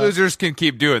to do with that. You losers can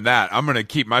keep doing that. I'm going to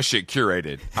keep my shit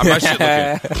curated.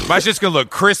 My shit's going to look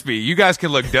crispy. You guys can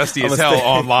look dusty as hell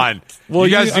online. Well,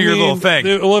 you guys do your little thing.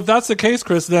 Well, if that's the case,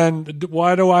 Chris, then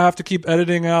why do I have to keep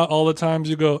editing out all the times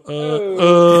you go,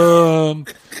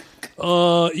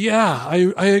 yeah,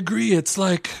 I agree. It's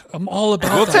like, I'm all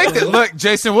about that. Look,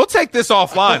 Jason, we'll take this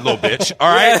offline, little bitch. All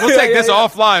right? We'll take this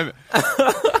offline.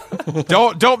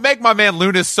 Don't make my man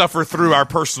Lunice suffer through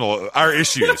our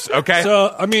issues, okay?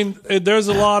 So, there's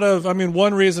a lot of,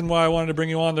 one reason why I wanted to bring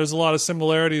you on, there's a lot of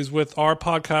similarities with our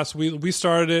podcast. We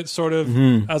started it sort of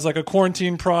as like a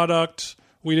quarantine product.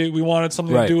 We wanted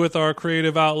something to do with our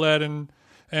creative outlet and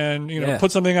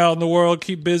put something out in the world,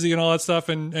 keep busy and all that stuff.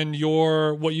 And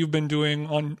what you've been doing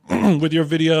on with your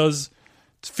videos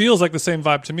feels like the same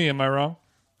vibe to me. Am I wrong?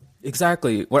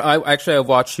 Exactly. Well, I've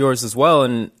watched yours as well,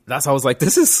 and that's how I was like,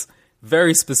 this is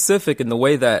very specific in the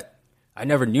way that I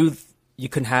never knew you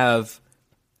can have.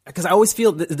 Because I always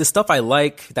feel the stuff I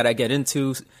like that I get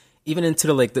into, even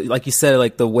into like you said,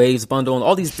 like the Waves bundle and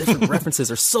all these different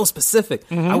references are so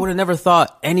specific. I would have never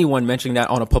thought anyone mentioning that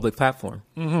on a public platform.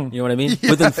 You know what I mean?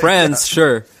 Within friends,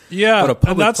 sure. Yeah, but a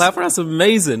public platform, that's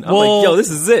amazing. I'm like, yo, this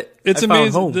is it. It's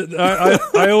amazing.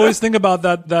 I always think about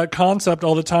that concept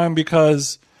all the time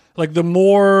because, like, the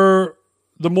more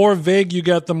vague you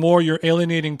get, the more you're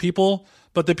alienating people.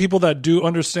 But the people that do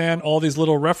understand all these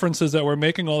little references that we're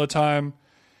making all the time,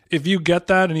 if you get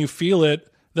that and you feel it,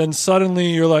 then suddenly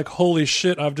you're like, holy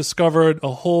shit, I've discovered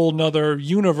a whole nother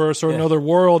universe or another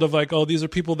world of like, oh, these are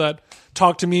people that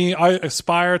talk to me. I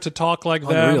aspire to talk like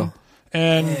them.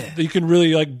 And you can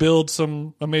really like build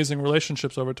some amazing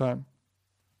relationships over time.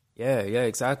 Yeah,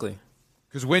 exactly.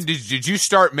 Because when did you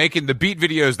start making the beat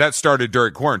videos? That started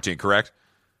during quarantine, correct?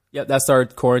 Yeah, that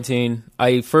started quarantine.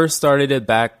 I first started it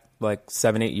back like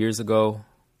 7-8 years ago.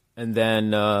 And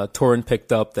then touring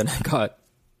picked up. Then I got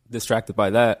distracted by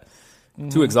that.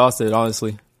 Too exhausted,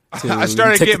 honestly. I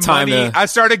started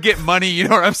getting money. You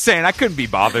know what I'm saying? I couldn't be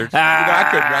bothered. Then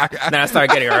I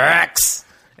started getting racks.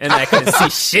 And I couldn't see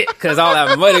shit because all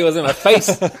that money was in my face.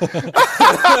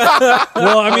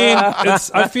 Well,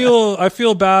 I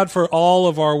feel bad for all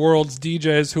of our world's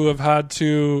DJs who have had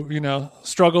to,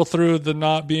 struggle through the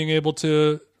not being able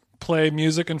to play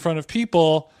music in front of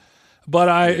people. But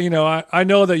I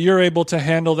know that you're able to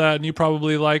handle that, and you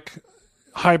probably like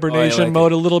hibernation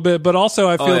mode a little bit. But also,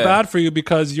 I feel bad for you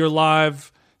because your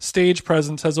live stage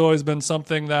presence has always been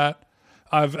something that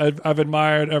I've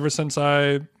admired ever since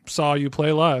I saw you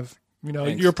play live.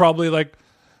 Thanks. You're probably like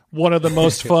one of the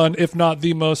most fun, if not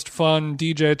the most fun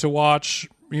DJ to watch,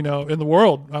 in the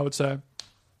world, I would say.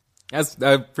 I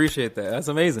appreciate that. That's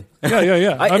amazing.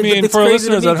 Yeah. For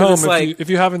listeners at home, if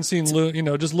you haven't seen,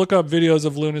 just look up videos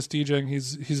of Lunice DJing.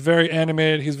 He's very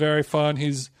animated. He's very fun.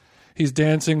 He's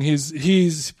dancing.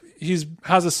 He's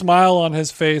has a smile on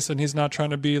his face, and he's not trying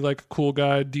to be like a cool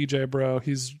guy DJ, bro.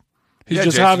 He's just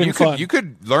Jason, having fun. You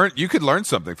could learn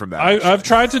something from that. I've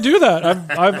tried to do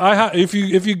that. If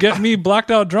you get me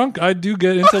blacked out drunk, I do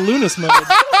get into Lunice mode.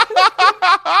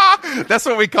 That's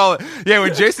what we call it. Yeah,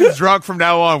 when Jason's drunk from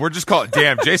now on, we're just calling it,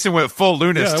 damn, Jason went full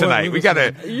Lunice tonight. We got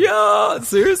to... Yeah,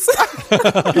 seriously?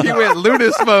 He went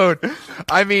Lunice mode.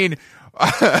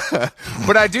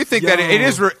 But I do think that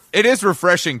it is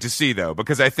refreshing to see, though,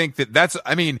 because I think Jason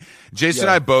and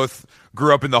I both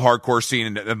grew up in the hardcore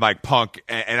scene and like punk,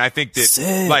 and I think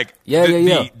that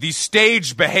the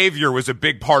stage behavior was a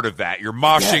big part of that. You're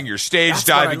moshing, you're stage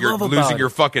diving, you're losing your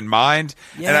fucking mind.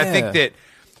 Yeah. And I think that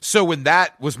so when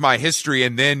that was my history,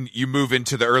 and then you move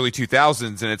into the early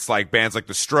 2000s, and it's like bands like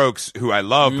The Strokes, who I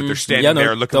love, but they're standing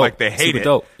there looking like they hate it.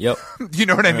 Dope. Yep. You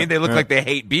know what I mean? They look like they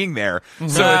hate being there. So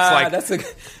it's like that's a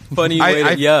funny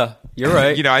way. You're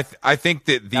right. I think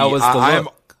that that was the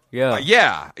look.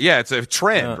 Yeah, it's a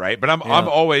trend, right? But I'm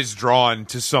always drawn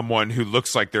to someone who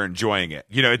looks like they're enjoying it.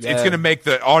 It's going to make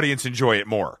the audience enjoy it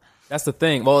more. That's the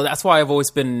thing. Well, that's why I've always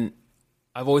been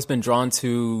drawn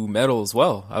to metal as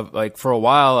well. For a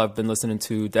while, I've been listening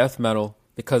to death metal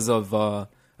because of I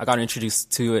got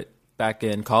introduced to it back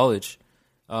in college.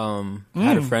 I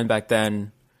had a friend back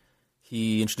then.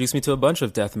 He introduced me to a bunch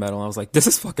of death metal. And I was like, this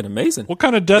is fucking amazing. What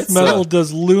kind of death metal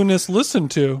does Lunice listen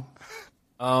to?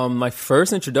 My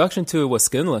first introduction to it was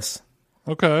Skinless.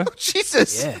 Okay.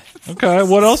 Jesus. Yeah. Okay.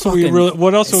 What else are we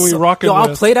rocking Yo, I'll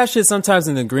with? play that shit sometimes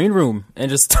in the green room and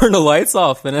just turn the lights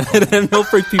off, and then they'll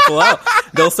freak people out.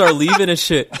 They'll start leaving and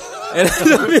shit, and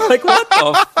they'll be like, "What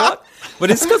the fuck?"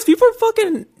 But it's because people are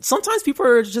fucking. Sometimes people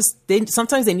are just.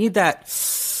 Sometimes they need that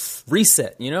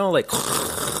reset, you know, like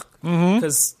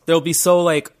because they'll be so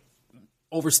like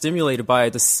overstimulated by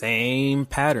the same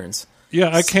patterns.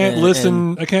 Yeah, I can't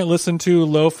listen to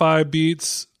lo-fi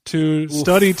beats to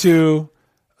study to.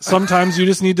 Sometimes you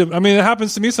just need to. I mean, it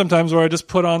happens to me sometimes where I just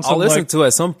put on some. I'll listen to it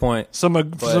at some point.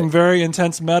 Some very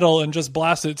intense metal and just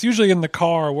blast it. It's usually in the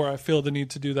car where I feel the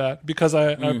need to do that because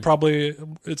I probably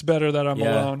it's better that I'm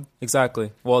alone.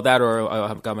 Exactly. Well, that or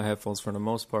I've got my headphones for the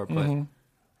most part, but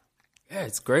yeah,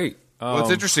 it's great. Well, it's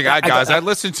interesting, I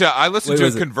listened to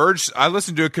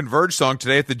a Converge song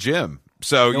today at the gym.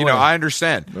 So I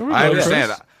understand. I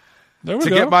understand. There we to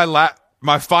go. get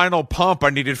my final pump,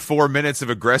 I needed 4 minutes of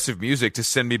aggressive music to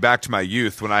send me back to my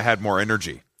youth when I had more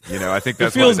energy. I think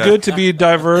that's it feels good to be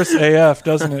diverse AF,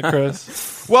 doesn't it,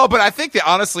 Chris? Well, but I think that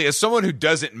honestly, as someone who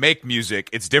doesn't make music,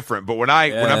 it's different. But when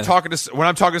I'm talking to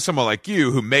someone like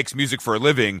you who makes music for a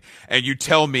living, and you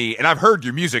tell me, and I've heard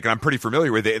your music and I'm pretty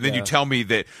familiar with it, and then you tell me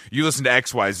that you listen to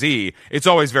XYZ, it's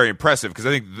always very impressive because I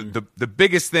think the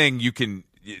biggest thing you can,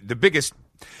 the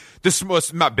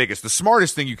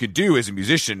smartest thing you can do as a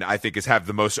musician, I think, is have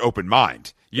the most open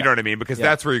mind. You know what I mean? Because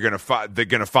that's where you're gonna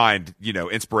find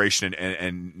inspiration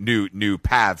and new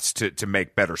paths to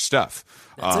make better stuff.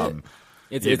 That's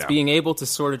it. It's being able to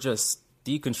sort of just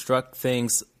deconstruct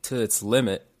things to its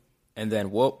limit, and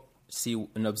then see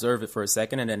and observe it for a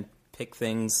second, and then pick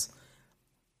things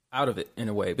out of it in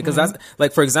a way. Because that's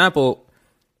like, for example,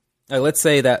 let's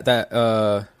say that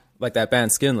like that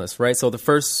band Skinless, right? So the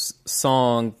first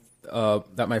song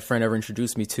that my friend ever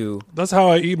introduced me to. That's how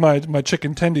I eat my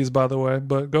chicken tendies, by the way.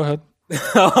 But go ahead.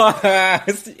 Without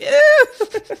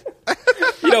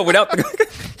the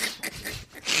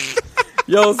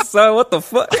yo, son, what the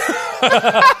fuck?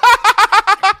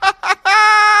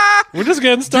 We're just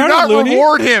getting started.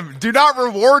 Do not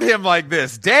reward him like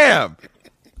this. Damn.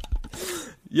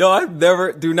 Yo,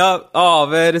 oh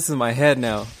man, this is my head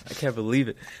now. I can't believe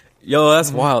it. Yo,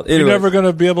 that's wild. Anyway. You're never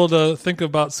gonna be able to think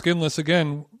about Skinless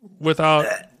again without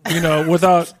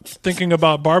thinking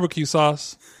about barbecue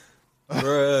sauce.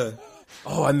 Bruh.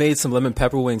 Oh, I made some lemon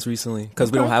pepper wings recently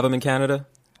because we don't have them in Canada.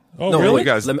 Oh, no, really?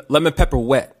 Guys, lemon pepper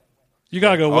wet. You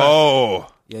gotta go wet.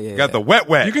 Oh, yeah. Got the wet.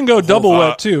 You can go double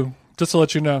wet too, just to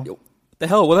let you know. What the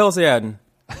hell is they adding?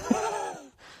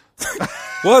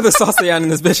 What other sauce they adding in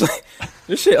this bitch? Like,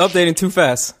 this shit updating too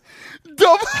fast.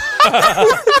 Double.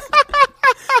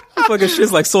 Fucking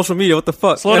shit's like social media. What the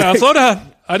fuck? Slow down.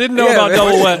 I didn't know about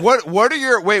double wet. What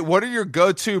are your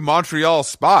go-to Montreal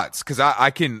spots? Because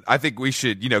I think we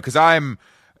should, because I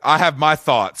have my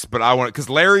thoughts, but I want, because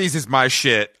Larry's is my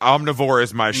shit. Omnivore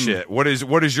is my shit. What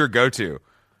is your go-to?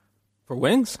 For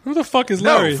wings? Who the fuck is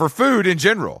Larry? No, for food in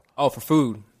general. Oh, for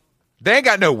food. They ain't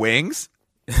got no wings.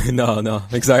 No,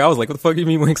 exactly. I was like, what the fuck do you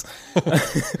mean wings?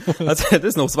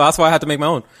 There's no spot. That's why I had to make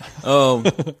my own.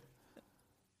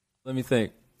 Let me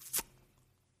think.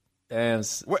 Damn.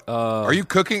 Are you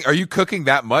cooking? Are you cooking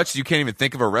that much? You can't even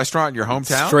think of a restaurant in your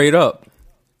hometown? Straight up.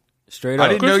 I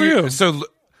didn't know you. So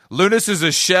Lunice is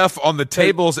a chef on the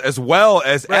tables as well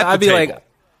as at I'd the be table. like,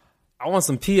 I want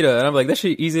some pita, and I'm like, that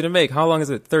shit easy to make. How long is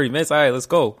it? 30 minutes. All right, let's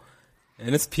go.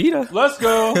 And it's pita. Let's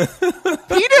go.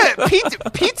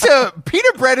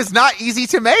 Pita bread is not easy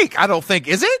to make. I don't think,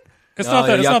 is it? It's not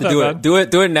that bad. Do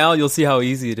it now. You'll see how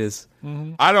easy it is.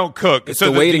 Mm-hmm. I don't cook. It's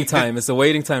the waiting time. It's the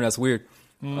waiting time that's weird.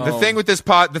 The thing with this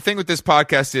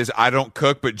podcast is I don't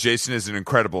cook, but Jason is an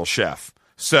incredible chef.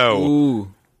 So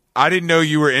I didn't know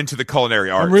you were into the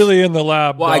culinary arts. I'm really in the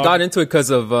lab. Well, I got into it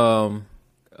because of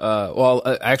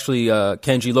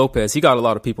Kenji Lopez. He got a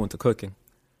lot of people into cooking.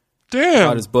 Damn. I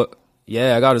got his book.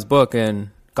 Yeah, I got his book and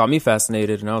got me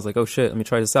fascinated. And I was like, oh shit, let me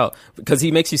try this out, because he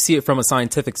makes you see it from a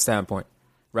scientific standpoint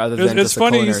rather than. It's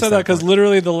funny you said that, because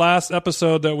literally the last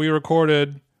episode that we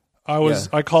recorded,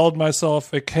 I called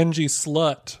myself a Kenji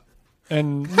slut,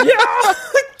 and Kenji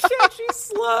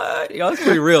slut. Yo, that's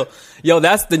pretty real. Yo,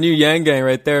 that's the new Yang Gang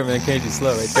right there, man. Kenji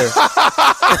slut right there.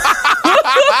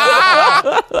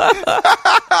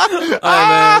 All right,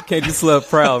 man. Kenji slut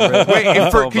proud, bro. Wait,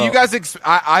 can you guys?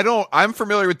 I'm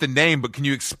familiar with the name, but can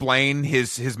you explain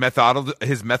his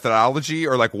methodology,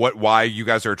 or like why you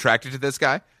guys are attracted to this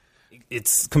guy?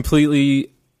 It's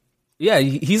completely,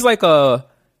 he's like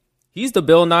he's the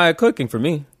Bill Nye of cooking for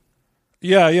me.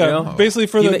 Yeah. You know? Basically,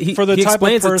 for the he type of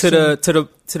explains person, it to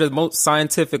the most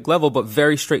scientific level, but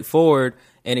very straightforward,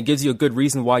 and it gives you a good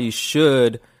reason why you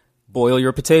should boil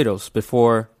your potatoes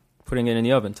before putting it in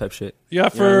the oven type shit. Yeah,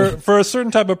 for a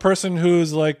certain type of person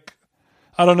who's like,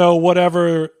 I don't know,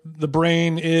 whatever the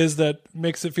brain is that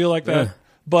makes it feel like that. Yeah.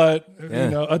 But you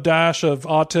know, a dash of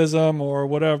autism or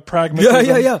whatever,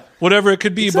 pragmatism, whatever it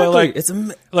could be. Exactly. But like, it's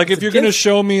if you're going to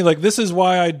show me like this is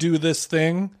why I do this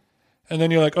thing, and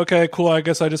then you're like, okay, cool, I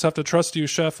guess I just have to trust you,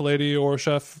 chef lady or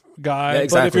chef guy. Yeah,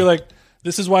 exactly. But if you're like,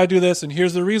 this is why I do this, and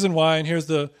here's the reason why, and here's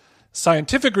the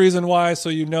scientific reason why, so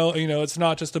you know, it's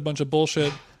not just a bunch of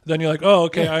bullshit. Then you're like, oh,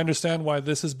 okay, I understand why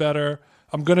this is better.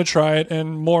 I'm going to try it,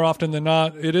 and more often than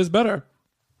not, it is better.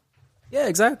 Yeah,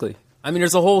 exactly. I mean,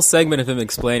 there's a whole segment of him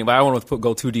explaining, but I don't want to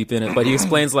go too deep in it. But he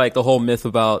explains like the whole myth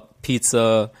about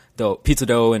pizza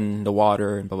dough, and the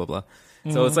water, and blah blah blah.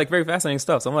 So it's like very fascinating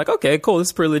stuff. So I'm like, okay, cool, this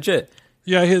is pretty legit.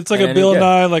 Yeah, it's like a Bill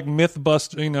Nye like myth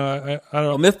bust. You know, I don't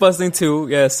know. Myth busting too.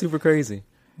 Yeah, super crazy.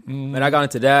 And I got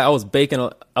into that. I was baking.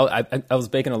 I was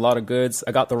baking a lot of goods.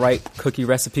 I got the right cookie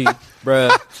recipe,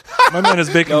 bruh. My man is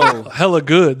baking hella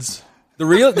goods.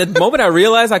 The moment I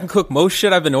realized I can cook most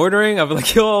shit I've been ordering, I've been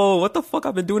like, yo, what the fuck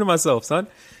I've been doing to myself, son?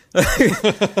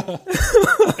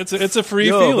 It's a free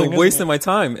feeling. I'm wasting my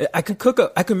time. I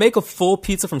can make a full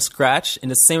pizza from scratch in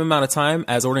the same amount of time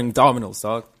as ordering Domino's,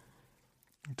 dog.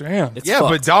 Damn. Yeah, fucked.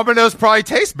 But Domino's probably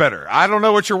tastes better. I don't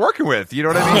know what you're working with. You know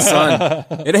what I mean? Son,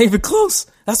 it ain't even close.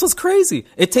 That's what's crazy.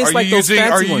 It tastes like those fancy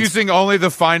ones. Are you using only the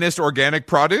finest organic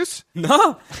produce?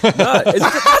 Nah. That's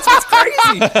what's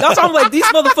crazy. That's why I'm like, these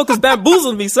motherfuckers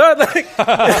bamboozled me, son. Like,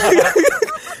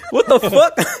 what the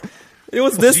fuck? It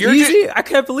was this easy? I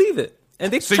can't believe it.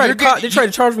 And they tried to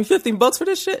charge me $15 for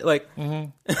this shit. Like,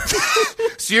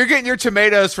 so you're getting your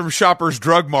tomatoes from Shoppers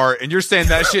Drug Mart, and you're saying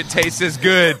that shit tastes as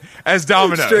good as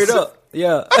Domino's. Straight up,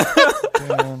 yeah.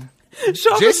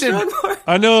 Jason,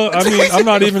 I know. I mean, I'm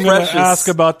not even going to ask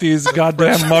about these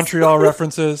goddamn Montreal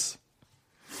references.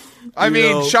 I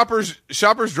mean, Shoppers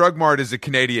Drug Mart is a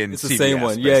Canadian. It's the CVS, same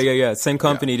one. basically. Yeah. Same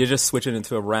company. They just switch it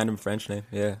into a random French name.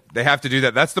 Yeah, they have to do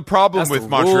that. That's the problem with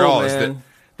Montreal is that.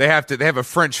 They have a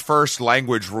French first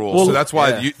language rule, so that's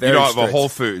why you don't have a Whole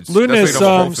Foods.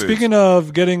 Lunice, speaking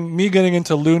of getting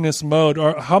into Lunice mode,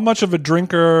 how much of a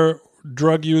drinker,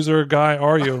 drug user guy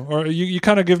are you? Or you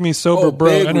kind of give me sober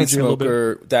bro energy a little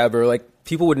bit. Dabber, like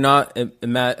people would not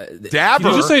imagine. Dabber?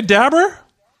 Did you say dabber?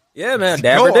 Yeah, man,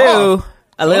 dabber do.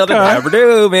 I love the dabber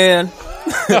do, man.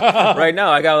 Right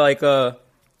now, I got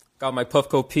my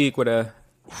Puffco Peak with a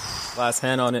glass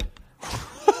hand on it.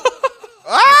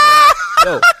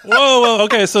 Whoa.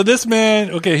 Okay, so this man,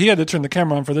 he had to turn the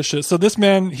camera on for this shit. So this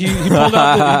man, he pulled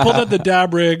out the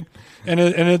dab rig, and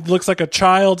it looks like a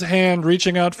child's hand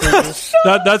reaching out for you.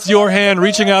 That's your hand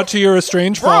reaching out to your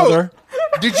estranged father.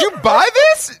 Did you buy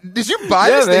this? Did you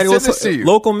buy this? Man, they sent this to you.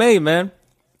 Local made, man.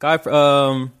 Guy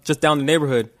just down the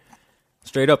neighborhood.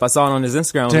 Straight up, I saw it on his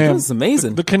Instagram. Damn, this is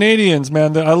amazing. The Canadians,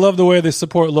 man, I love the way they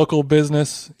support local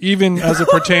business, even as it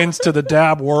pertains to the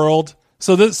dab world.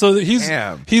 So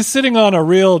he's sitting on a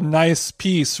real nice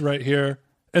piece right here,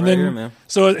 and then here, man.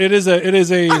 So it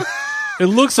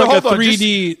looks like a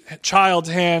 3D child's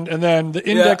hand, and then the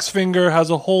index finger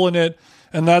has a hole in it,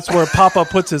 and that's where Papa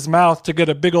puts his mouth to get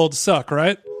a big old suck,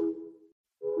 right?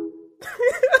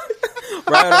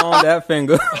 Right on that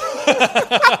finger.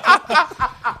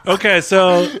 Okay,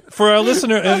 so for our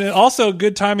listener, and also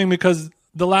good timing because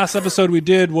the last episode we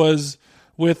did was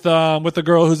with a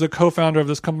girl who's a co-founder of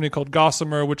this company called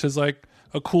Gossamer, which is like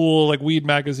a cool like weed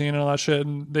magazine and all that shit,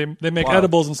 and they make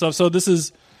edibles and stuff. So this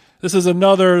is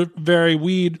another very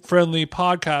weed friendly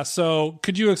podcast. So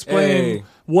could you explain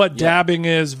what dabbing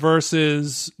is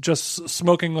versus just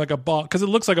smoking like a bong? Because it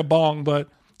looks like a bong, but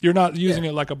you're not using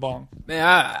it like a bong. Man,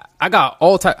 I got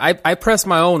all type. I press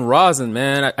my own rosin,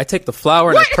 man. I take the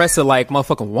flower and I press it like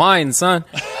motherfucking wine, son.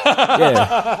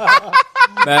 Yeah.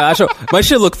 Man, my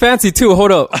shit look fancy too.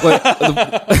 Hold up.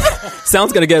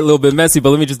 Sound's gonna get a little bit messy, but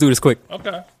let me just do this quick.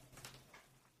 Okay.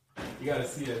 You gotta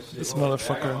see that shit. This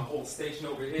motherfucker. I got my whole station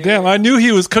over here. Damn, I knew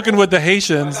he was cooking with the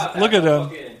Haitians. Look at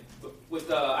him.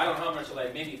 With I don't know how much,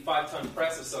 like maybe 5-ton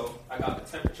press or so. I got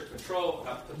the temperature control.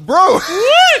 Bro,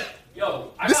 what?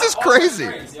 Yo, this is crazy.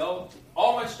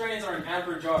 All my strains are in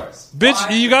amber jars.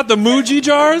 Bitch, you got the Muji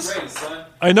jars?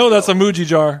 I know that's a Muji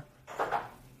jar.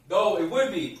 No, it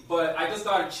would be, but I just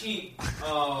got it cheap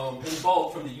in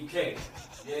bulk from the UK.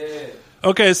 Yeah.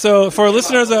 Okay, so for our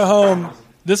listeners at home,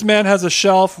 this man has a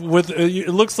shelf with it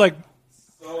looks like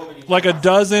a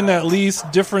dozen at least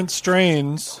different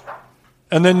strains,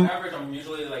 and then on average, I'm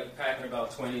usually like packing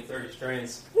about 20, 30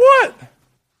 strains. What?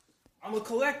 I'm a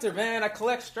collector, man. I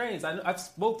collect strains. I've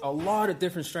smoked a lot of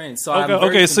different strains. So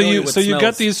okay. So you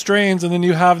get these strains, and then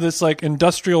you have this like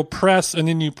industrial press, and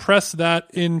then you press that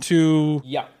into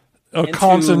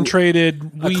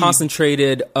concentrated weed. A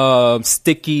concentrated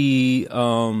sticky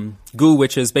goo,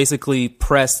 which is basically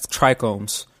pressed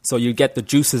trichomes. So you get the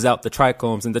juices out the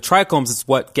trichomes, and the trichomes is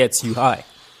what gets you high.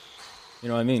 You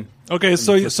know what I mean? Okay,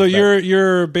 so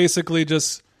you're basically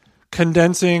just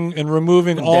condensing and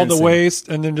removing all the waste,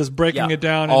 and then just breaking it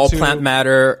down. All into plant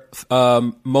matter,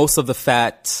 most of the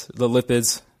fat, the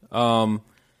lipids. Plant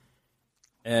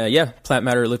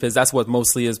matter, lipids. That's what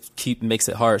mostly makes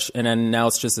it harsh. And then now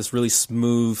it's just this really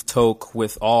smooth toke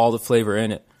with all the flavor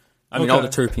in it. I mean, all the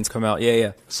terpenes come out.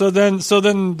 Yeah. So then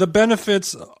the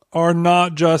benefits are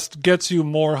not just gets you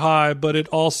more high, but it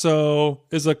also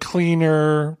is a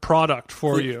cleaner product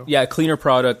for you. Yeah, cleaner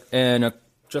product and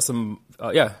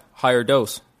higher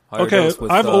dose. Dose with,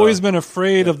 I've always been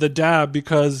afraid of the dab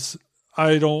because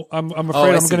I'm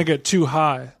afraid I'm going to get too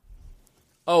high.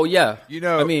 Oh yeah,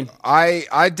 I mean,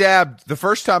 I dabbed the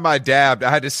first time I dabbed.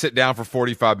 I had to sit down for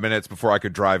 45 minutes before I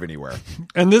could drive anywhere.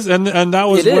 And that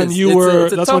was when you were.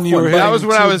 That's when you were hitting that was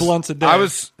when 2 blunts a day.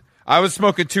 I was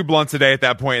smoking 2 blunts a day at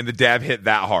that point, and the dab hit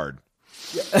that hard.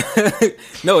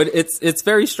 No, it's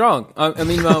very strong. I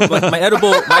mean, my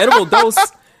edible dose,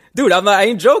 dude. I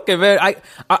ain't joking, man.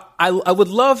 I would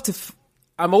love to.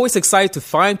 I'm always excited to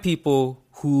find people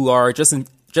who are just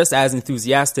as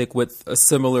enthusiastic with a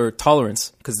similar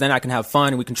tolerance, because then I can have fun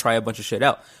and we can try a bunch of shit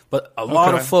out. But a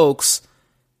lot of folks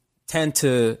tend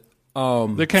to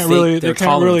they can't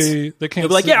be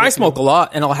like, yeah, I smoke a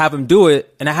lot, and I'll have him do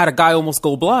it. And I had a guy almost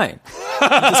go blind.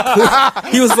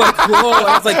 He was like, whoa.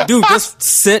 I was like, dude, just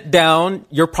sit down.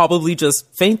 You're probably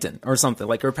just fainting or something.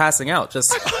 Like you're passing out.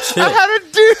 Just chill. I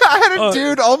had a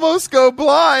dude almost go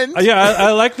blind. Yeah,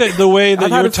 I like the way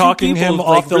that you're talking him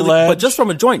off the ledge. But just from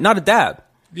a joint, not a dab.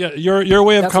 Yeah, your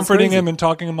way of comforting him and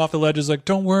talking him off the ledge is like,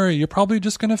 don't worry, you're probably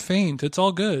just going to faint. It's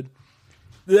all good.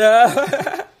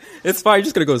 Yeah. It's fine. You're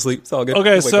just gonna go to sleep. It's all good.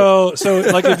 Okay, so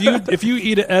like if you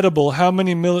eat an edible, how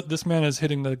many this man is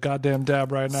hitting the goddamn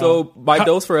dab right now? So my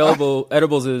dose for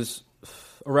edibles is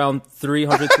around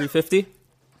 300, 350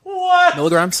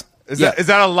 milligrams. Is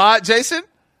that a lot, Jason?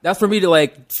 That's for me to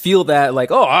like feel that like,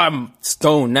 oh, I'm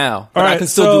stoned now, but I can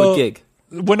still do a gig.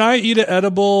 When I eat an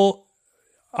edible,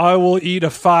 I will eat a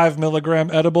 5 milligram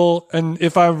edible, and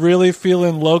if I'm really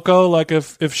feeling loco, like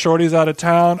if Shorty's out of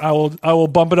town, I will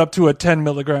bump it up to a 10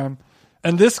 milligram.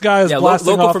 And this guy is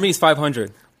blasting loco off. For me is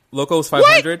 500. Loco is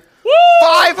 500.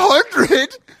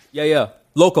 500? Yeah.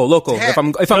 Loco.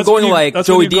 Damn. If I'm going like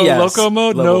Joey Diaz, loco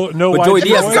mode, level. no. But Joey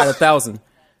Diaz is got at 1,000.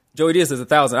 Joey Diaz is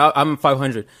 1,000. I'm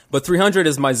 500, but 300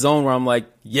 is my zone where I'm like,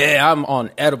 yeah, I'm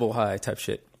on edible high type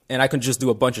shit, and I can just do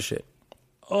a bunch of shit.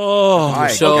 Oh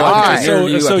my God!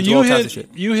 So you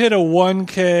hit a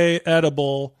 1K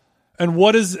edible, and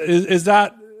what is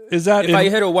that? Is that if I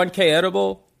hit a 1K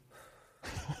edible,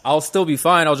 I'll still be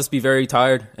fine. I'll just be very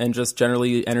tired and just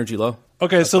generally energy low.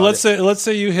 Okay, that's so let's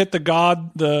say you hit the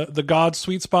God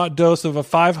sweet spot dose of a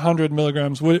 500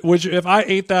 milligrams. Which if I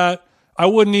ate that, I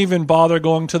wouldn't even bother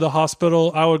going to the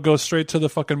hospital. I would go straight to the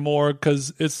fucking morgue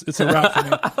because it's a wrap for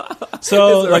me.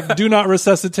 So like, do not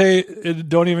resuscitate.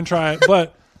 Don't even try it.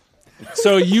 But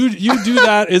so you do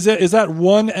that. Is that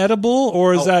one edible,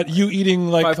 or is that you eating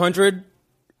like 500?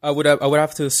 I would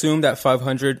have to assume that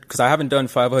 500, because I haven't done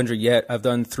 500 yet. I've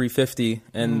done 350,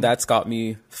 and that's got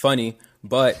me funny.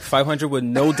 But 500 would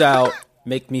no doubt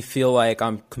make me feel like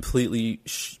I'm completely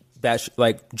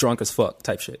like drunk as fuck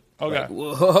type shit. Okay.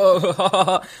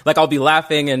 Like, like I'll be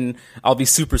laughing and I'll be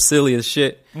super silly as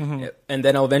shit, and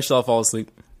then eventually I'll fall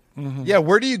asleep. Mm-hmm. Yeah,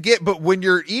 where do you get? But when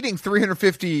you're eating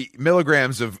 350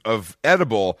 milligrams of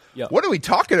edible, what are we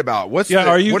talking about?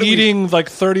 Are you eating like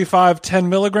 35 10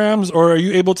 milligrams, or are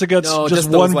you able to get just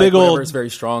one big old? It's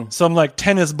very strong. Some like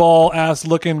tennis ball ass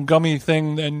looking gummy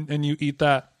thing, and you eat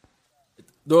that.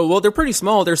 Well, they're pretty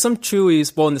small. There's some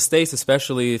chewies. Well, in the States,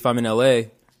 especially if I'm in LA.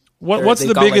 What's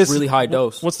the biggest? Like really high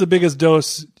dose. What's the biggest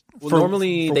dose?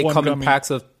 Normally they come gummy? In packs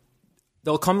of.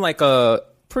 They'll come like a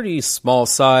pretty small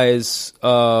size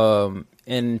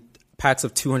in packs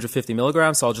of 250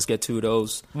 milligrams. So I'll just get 2 of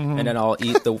those, and then I'll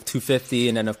eat the 250,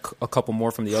 and then a couple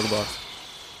more from the other box.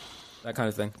 That kind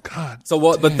of thing. God.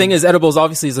 So the thing is, edibles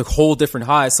obviously is a whole different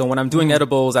high. So when I'm doing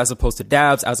edibles, as opposed to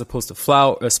dabs, as opposed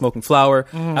to smoking flower,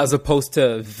 as opposed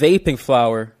to vaping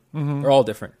flower, they're all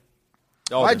different.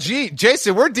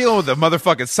 Jason, we're dealing with a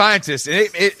motherfucking scientist, and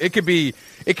it could be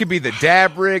the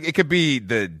dab rig, it could be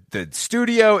the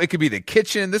studio, it could be the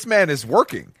kitchen. This man is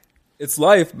working. It's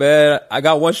life, man. I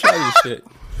got one shot of this shit.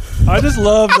 I just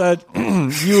love that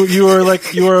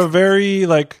you are a very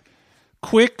like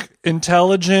quick,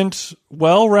 intelligent,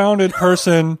 well-rounded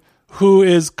person who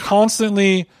is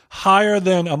constantly higher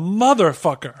than a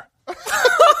motherfucker.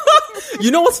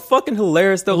 You know what's fucking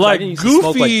hilarious though? 'Cause I Like didn't used to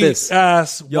smoke like goofy this.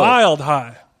 ass wild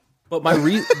high. But my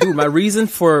reason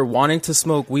for wanting to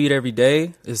smoke weed every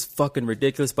day is fucking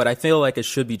ridiculous. But I feel like it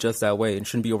should be just that way and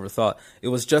shouldn't be overthought. It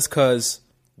was just because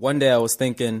one day I was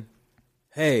thinking,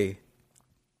 hey,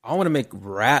 I want to make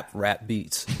rap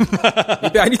beats.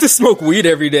 Maybe I need to smoke weed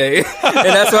every day. And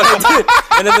that's what I did.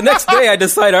 And then the next day I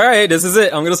decided, all right, this is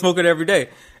it. I'm going to smoke it every day.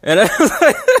 And I was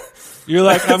like, you're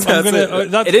like, I'm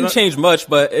gonna. it didn't change much,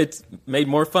 but it made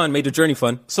more fun, made the journey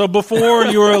fun. So before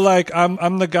you were like,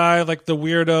 I'm the guy, like the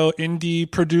weirdo indie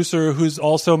producer who's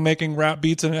also making rap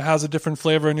beats and it has a different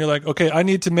flavor, and you're like, okay, I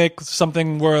need to make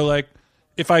something where like,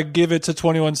 if I give it to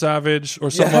 21 Savage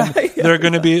or someone, they're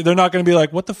not gonna be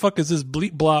like, what the fuck is this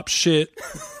bleep blop shit?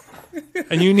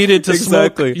 And you needed to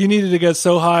smoke. You needed to get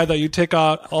so high that you take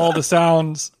out all the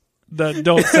sounds that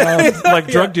don't sound like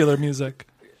drug dealer music.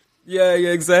 Yeah,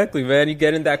 exactly, man. You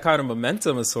get in that kind of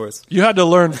momentum of sorts. You had to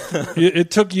learn. It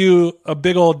took you a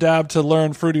big old dab to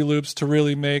learn Fruity Loops to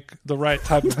really make the right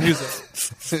type of music.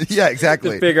 Yeah,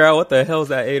 exactly. To figure out what the hell is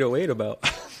that 808 about.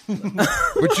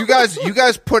 But you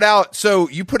guys put out, so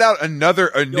you put out a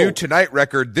new Tonight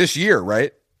record this year,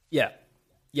 right? Yeah.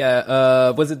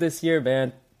 Was it this year,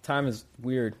 man? Time is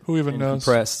weird. Who even knows?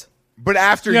 Compressed. But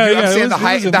after I'm saying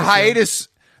the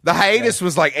hiatus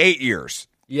was like 8 years.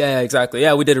 Yeah, exactly.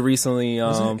 Yeah, we did it recently.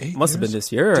 Must have been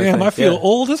this year. Damn, I feel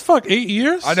old as fuck. 8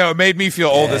 years? I know, it made me feel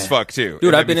old as fuck too.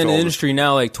 Dude, I've been in the industry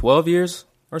now like 12 years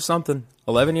or something.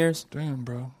 11 years. Damn,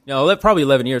 bro. Yeah, probably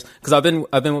 11 years because I've been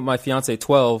with my fiance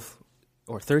 12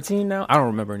 or 13 now. I don't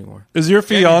remember anymore. Is your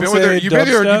fiance you've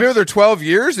been with her 12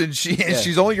 years and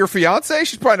she's only your fiance?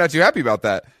 She's probably not too happy about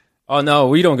that. Oh no,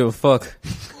 we don't give a fuck.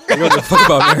 We don't give a fuck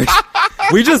about marriage.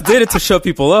 We just did it to shut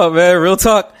people up, man. Real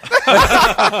talk.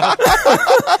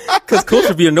 Because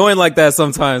culture be annoying like that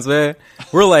sometimes, man.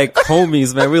 We're like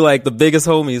homies, man. We're like the biggest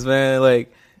homies, man.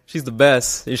 Like, she's the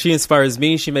best. And she inspires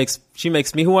me. She makes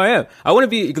me who I am. I want to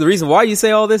be. The reason why you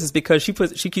say all this is because she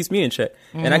keeps me in check,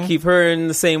 and I keep her in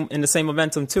the same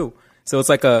momentum too. So it's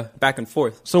like a back and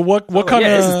forth. So what kind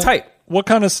of this is tight. What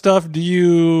kind of stuff do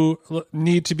you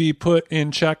need to be put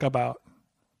in check about?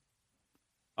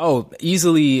 Oh,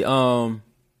 easily.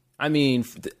 I mean,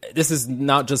 this is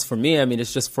not just for me. I mean,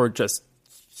 it's just for just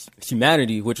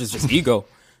humanity, which is just ego.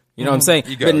 You know what I'm saying?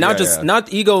 Ego, but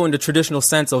not ego in the traditional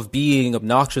sense of being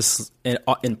obnoxious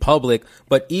in public,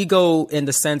 but ego in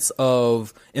the sense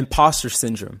of imposter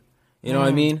syndrome. You know what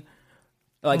I mean?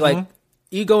 Like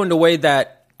ego in the way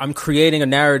that I'm creating a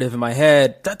narrative in my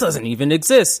head that doesn't even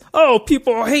exist. Oh,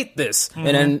 people hate this. And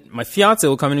then my fiance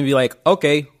will come in and be like,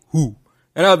 okay, who?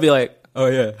 And I'll be like, oh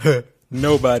yeah,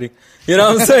 nobody. You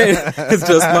know what I'm saying? It's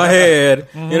just my head.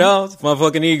 You know, it's my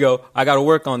fucking ego. I got to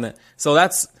work on that. So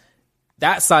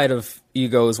that side of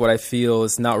ego is what I feel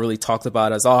is not really talked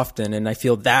about as often. And I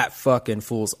feel that fucking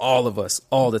fools all of us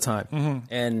all the time.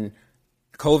 And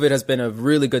COVID has been a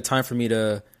really good time for me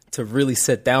to really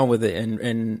sit down with it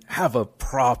and have a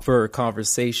proper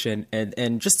conversation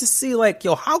and just to see like,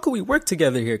 yo, how can we work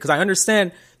together here? Because I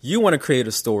understand you want to create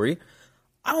a story.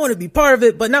 I want to be part of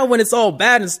it, but not when it's all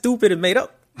bad and stupid and made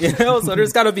up. You know, so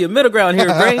there's got to be a middle ground here,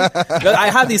 brain.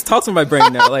 I have these talks with my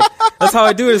brain now. Like, that's how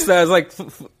I do it. I was like,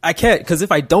 I can't, because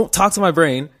if I don't talk to my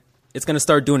brain, it's going to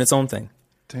start doing its own thing.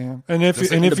 Damn. And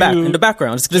if in the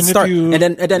background, it's just start. And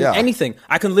then anything.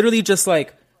 I can literally just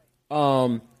like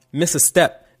miss a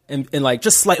step and like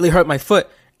just slightly hurt my foot,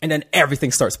 and then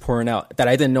everything starts pouring out that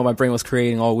I didn't know my brain was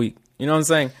creating all week. You know what I'm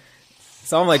saying?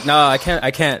 So I'm like, nah, I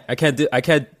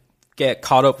can't get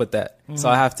caught up with that. So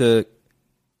I have to.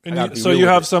 So you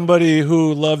have somebody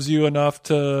who loves you enough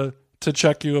to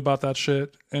check you about that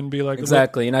shit and be like,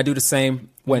 exactly. And I do the same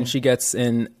when she gets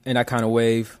in that kind of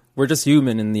wave. We're just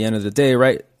human in the end of the day,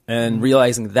 right? And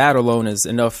realizing that alone is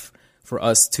enough for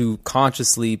us to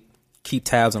consciously keep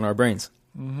tabs on our brains.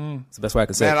 It's the best way I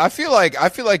can say. Man, I feel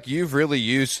like you've really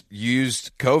used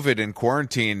COVID and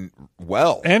quarantine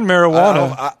well, and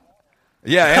marijuana.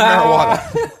 Yeah, and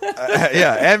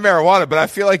marijuana. And marijuana. But I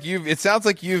feel like it sounds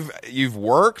like you've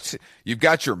worked. You've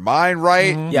got your mind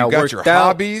right. Yeah, you've got your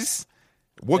hobbies.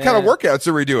 What kind of workouts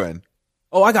are we doing?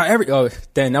 Oh, I got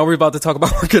damn, now we're about to talk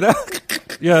about working out.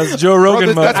 Yeah, it's Joe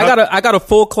Rogan mode. I got a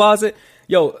full closet.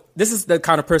 Yo, this is the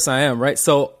kind of person I am, right?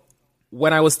 So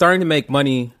when I was starting to make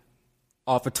money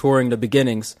off of touring the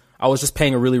beginnings, I was just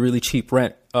paying a really, really cheap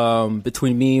rent.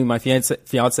 Between me and my fiance,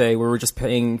 we were just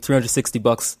paying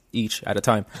 $360 each at a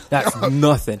time. That's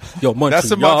nothing. Yo, Montreal. That's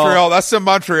some Montreal. That's some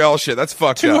Montreal shit. That's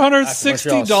fucked up.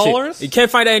 $260? You can't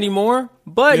find that anymore,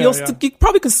 but you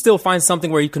probably can still find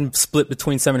something where you can split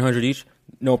between $700 each.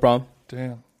 No problem.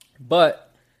 Damn.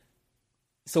 But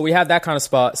so we have that kind of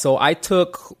spot. So I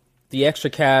took the extra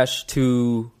cash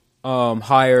to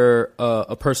hire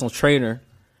a personal trainer.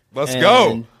 Let's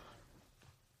go.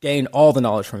 Gain all the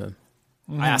knowledge from him.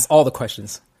 I asked all the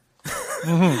questions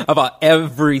about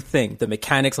everything, the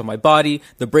mechanics of my body,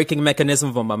 the braking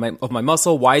mechanism of my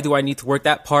muscle. Why do I need to work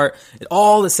that part?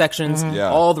 All the sections,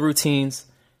 all the routines,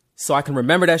 so I can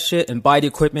remember that shit and buy the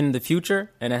equipment in the future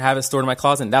and then have it stored in my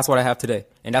closet. And that's what I have today.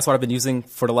 And that's what I've been using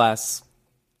for the last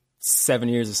 7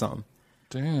 years or something.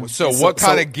 Damn. So what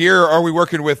kind of gear are we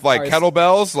working with? Like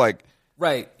kettlebells? Like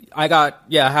right. I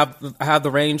have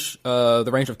the range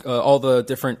of all the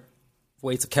different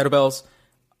weights of kettlebells.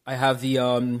 I have the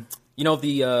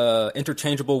the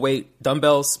interchangeable weight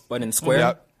dumbbells, but in square.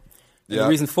 Yep. The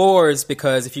reason for is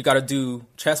because if you got to do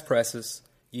chest presses,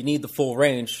 you need the full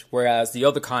range, whereas the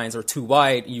other kinds are too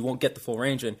wide and you won't get the full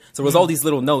range in. So it was all these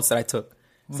little notes that I took.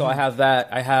 So I have that.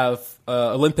 I have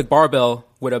Olympic barbell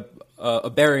with a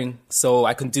bearing, so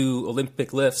I can do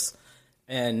Olympic lifts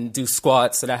and do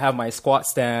squats. And I have my squat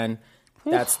stand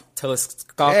that's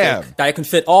telescopic that I can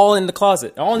fit all in the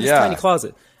closet, all in this tiny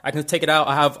closet. I can take it out.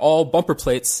 I have all bumper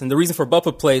plates, and the reason for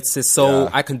bumper plates is so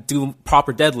I can do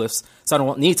proper deadlifts. So I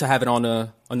don't need to have it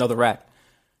on another rack.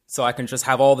 So I can just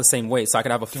have all the same weight. So I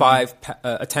can have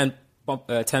a 10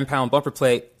 pound bumper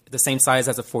plate, the same size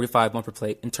as a 45 bumper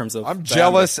plate in terms of. I'm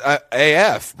jealous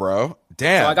AF, bro.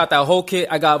 Damn. So I got that whole kit.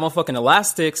 I got motherfucking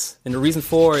elastics, and the reason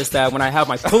for is that when I have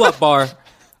my pull up bar,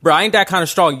 bro, I ain't that kind of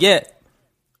strong yet.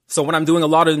 So when I'm doing a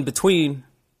lot of in between,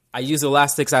 I use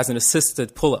elastics as an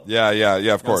assisted pull up. Yeah,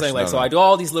 of course. So I do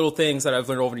all these little things that I've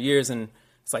learned over the years, and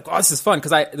it's like, oh, this is fun.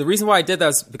 Because the reason why I did that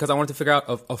is because I wanted to figure out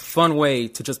a fun way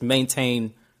to just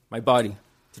maintain my body,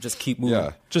 to just keep moving.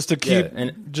 Yeah. Just to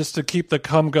keep the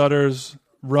cum gutters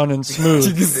running smooth.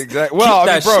 Exactly. Well,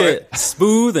 keep that shit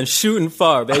smooth and shooting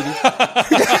far, baby. You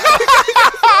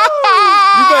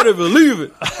better believe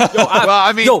it.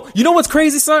 Yo, you know what's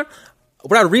crazy, son?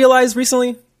 What I realized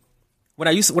recently, when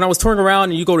I was touring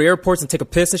around and you go to airports and take a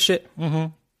piss and shit,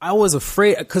 I was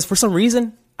afraid because for some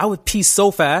reason I would pee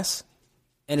so fast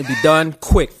and it'd be done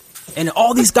quick, and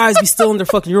all these guys be still in their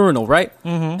fucking urinal, right?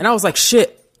 And I was like,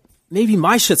 shit, maybe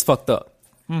my shit's fucked up.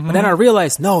 But then I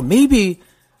realized, no, maybe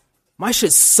my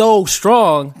shit's so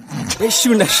strong, they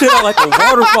shooting that shit out like a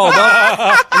waterfall,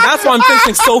 dog. And that's why I'm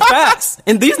thinking so fast.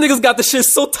 And these niggas got the shit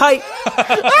so tight.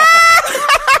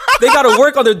 They got to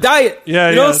work on their diet. Yeah,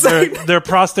 you know what I'm saying? Their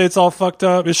prostate's all fucked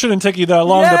up. It shouldn't take you that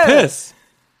long to piss.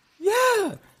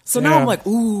 Yeah. So now I'm like,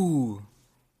 ooh,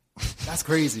 that's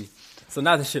crazy. So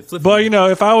now the shit flipping. But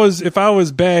if I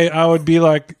was Bay, I would be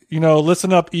like,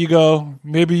 listen up, ego.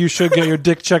 Maybe you should get your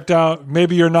dick checked out.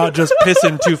 Maybe you're not just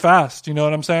pissing too fast. You know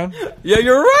what I'm saying? Yeah,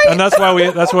 you're right. And that's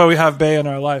why we have Bay in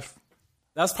our life.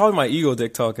 That's probably my ego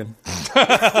dick talking.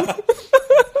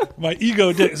 My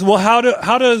ego dick. Well, how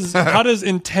does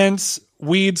intense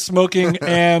weed smoking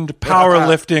and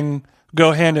powerlifting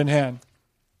go hand in hand?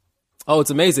 Oh,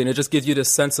 it's amazing. It just gives you this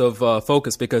sense of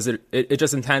focus because it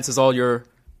just enhances all your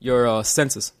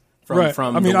senses.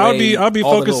 From I'll be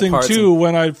focusing too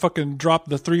when I fucking drop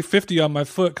the 350 on my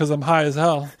foot because I'm high as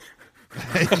hell.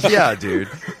 Yeah, dude.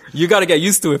 You got to get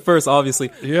used to it first,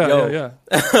 obviously. Yeah.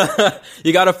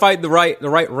 You got to find the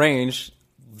right range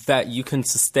that you can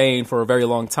sustain for a very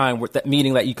long time.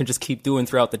 Meaning that you can just keep doing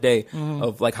throughout the day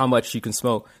of like how much you can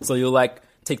smoke. So you'll like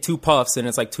take 2 puffs and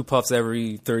it's like 2 puffs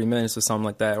every 30 minutes or something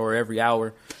like that, or every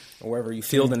hour, or wherever you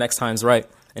feel the next time's right.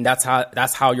 And that's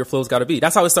how your flow's got to be.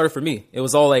 That's how it started for me. It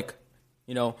was all like,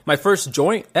 my first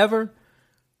joint ever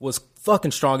was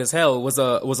fucking strong as hell. It was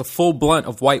a full blunt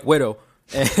of White Widow,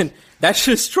 and that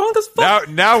shit's strong as fuck.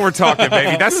 Now we're talking,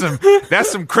 baby.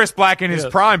 That's some Chris Black in his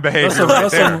prime behavior.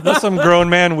 That's some grown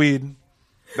man weed.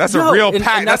 That's a real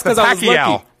pack. That's the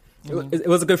Pacquiao. It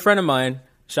was a good friend of mine.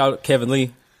 Shout out Kevin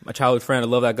Lee, my childhood friend. I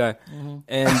love that guy.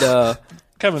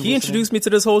 And he introduced me to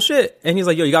this whole shit, and he's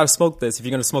like, "Yo, you gotta smoke this if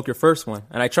you're gonna smoke your first one."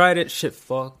 And I tried it. Shit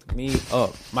fucked me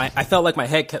up. I felt like my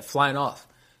head kept flying off.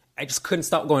 I just couldn't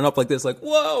stop going up like this. Like,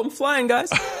 whoa, I'm flying,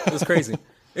 guys. It was crazy.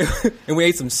 And we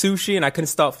ate some sushi, and I couldn't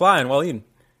stop flying while eating.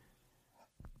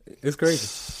 It's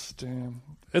crazy. Damn.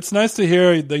 It's nice to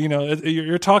hear that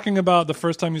you're talking about the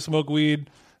first time you smoke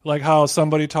weed, like how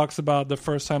somebody talks about the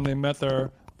first time they met their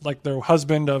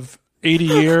husband of 80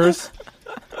 years.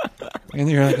 And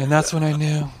you're like, and that's when I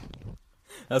knew.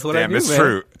 That's what I knew, it's man.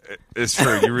 true. It's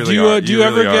true. You really are. Do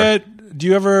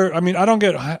you ever, I don't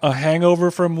get a hangover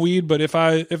from weed, but if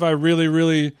I really,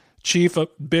 really chief a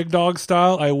Big Dog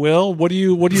style, I will. What do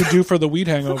you do for the weed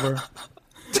hangover?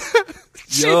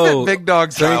 Yo, Big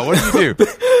Dog style. What do you do?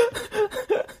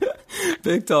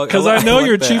 Big Dog. Because I know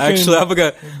you're chiefing. Actually, I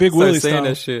forgot. Big Willie saying style.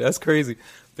 That shit. That's crazy.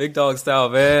 Big Dog style,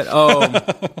 man.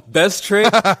 Best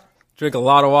trick Drink a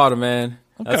lot of water, man.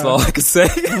 That's all I can say.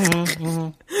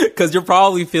 Because you're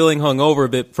probably feeling hungover a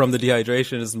bit from the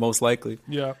dehydration, is most likely.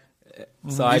 Yeah.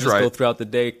 So I just go throughout the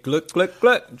day, gluck,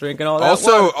 drinking all that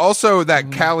water. Also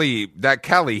that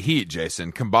Cali heat,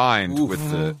 Jason, combined with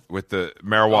the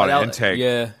marijuana intake.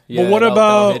 Yeah. But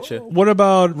what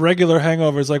about regular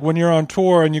hangovers? Like when you're on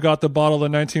tour and you got the bottle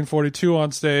of 1942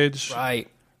 on stage. Right.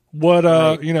 What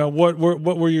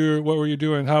what were you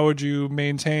doing? How would you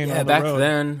maintain on the back road?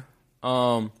 then,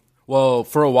 well,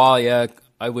 for a while,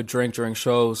 I would drink during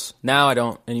shows. Now I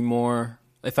don't anymore.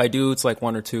 If I do, it's like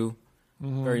one or two,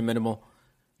 very minimal.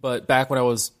 But back when I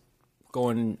was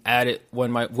going at it,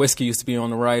 when my whiskey used to be on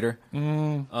the rider,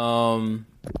 it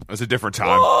was a different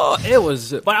time. It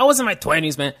was, but I was in my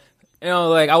 20s, man. You know,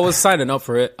 like I was signing up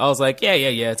for it. I was like, yeah,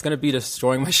 it's gonna be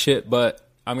destroying my shit, but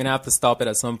I'm gonna have to stop it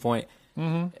at some point.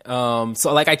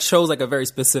 So like I chose like a very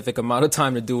specific amount of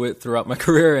time to do it throughout my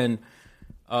career, and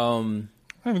I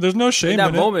mean, there's no shame in that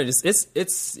in moment.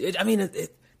 I mean,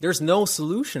 there's no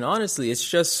solution. Honestly,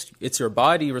 it's your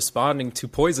body responding to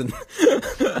poison. You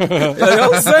know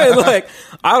what I'm saying? Like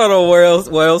I don't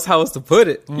know how else to put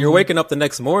it. You're waking up the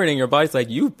next morning, your body's like,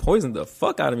 you poisoned the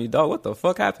fuck out of me, dog. What the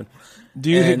fuck happened? Do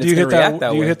you hit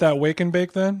that wake and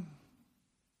bake then?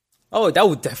 Oh, that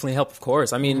would definitely help. Of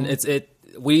course. I mean,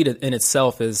 weed in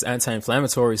itself is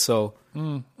anti-inflammatory, so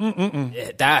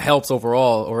that helps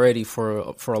overall already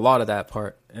for a lot of that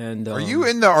part. And are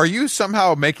you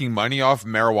somehow making money off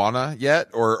marijuana yet,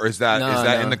 or is that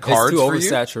in the cards? It's too for you?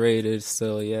 oversaturated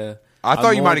still. Yeah, I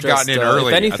thought you might have gotten in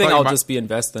early. If anything, I'll just be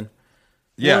investing.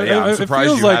 Yeah, I'm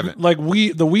surprised you haven't. Like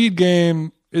the weed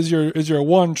game is your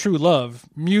one true love.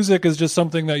 Music is just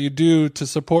something that you do to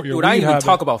support your. Dude, weed I didn't even habit.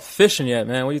 talk about fishing yet,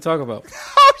 man. What are you talking about?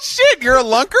 Oh shit, you're a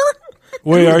lunker?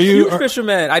 Wait, are you huge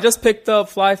fisherman? I just picked up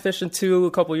fly fishing too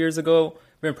a couple years ago.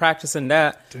 Been practicing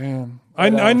that. Damn.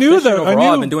 But, I knew that.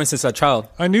 Overall, I've been doing since a child.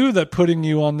 I knew that putting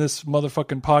you on this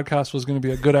motherfucking podcast was going to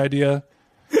be a good idea.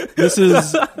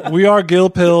 We are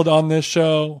gill-pilled on this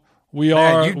show. You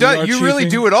really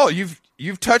do it all.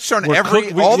 You've touched on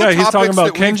all the he's topics talking about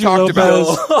that we've Kenji talked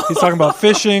Lopez. about. He's talking about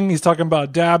fishing. He's talking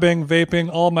about dabbing, vaping,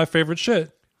 all my favorite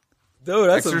shit. Dude,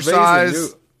 that's exercise.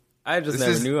 Amazing. I just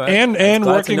never knew. And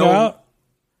working out.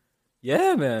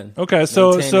 Yeah, man. Okay,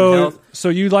 so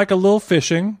you like a little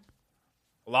fishing.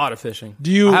 A lot of fishing. I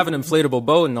have an inflatable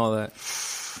boat and all that.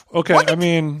 Okay, I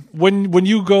mean, when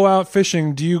you go out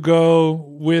fishing, do you go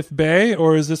with Bae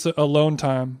or is this alone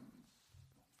time?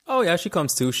 Oh yeah, she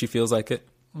comes too. She feels like it.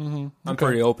 I'm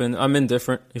pretty open. I'm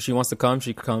indifferent. If she wants to come,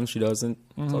 she comes. She doesn't.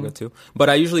 It's all good too. But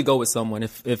I usually go with someone.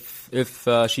 If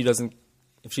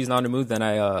she's not in the mood, then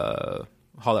I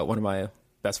holler at one of my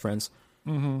best friends.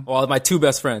 Well, my two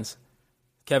best friends,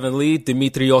 Kevin Lee,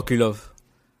 Dmitry Okilov.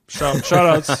 Shout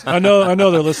outs. I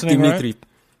know they're listening. Dmitry, right?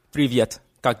 Привет,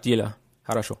 как дела?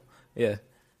 Хорошо. Yeah.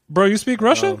 Bro, you speak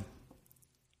Russian?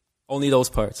 Only those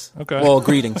parts. Okay. Well,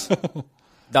 greetings.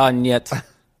 Da нет.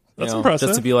 That's impressive.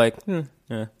 Just to be like,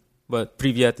 yeah. But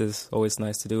привет is always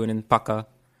nice to do, and then пока,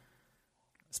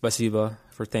 спасибо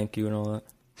for thank you and all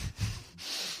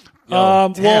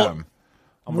that. Damn.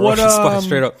 I'm a Russian spy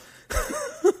straight up.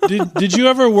 Did you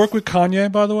ever work with Kanye,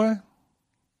 by the way?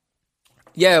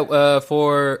 Yeah,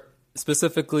 for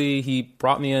specifically, he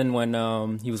brought me in when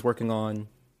he was working on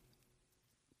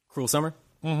Cruel Summer,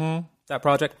 that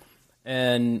project.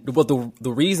 And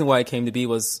the reason why it came to be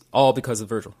was all because of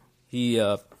Virgil. He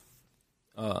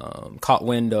caught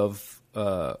wind of,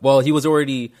 he was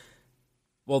already,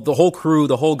 the whole crew,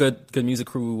 the whole good music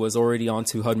crew was already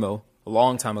onto Hudmo a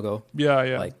long time ago.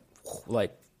 Yeah.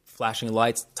 Like flashing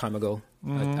lights time ago,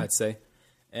 I'd say.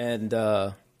 And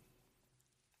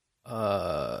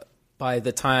by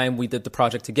the time we did the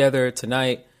project together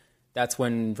tonight, that's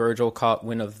when Virgil caught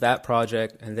wind of that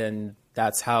project, and then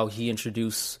that's how he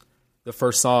introduced the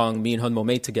first song me and Hudmo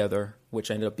made together, which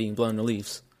ended up being Blown in the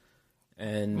Leaves.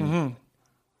 And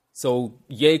so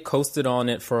Ye coasted on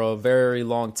it for a very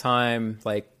long time,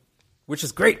 which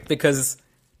is great because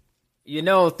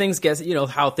things get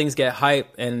how things get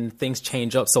hype and things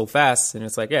change up so fast, and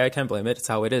it's like, yeah, I can't blame it. It's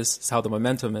how it is. It's how the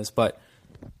momentum is. But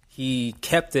he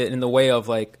kept it in the way of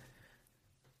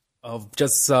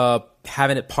just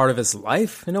having it part of his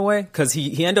life in a way, because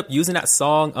he ended up using that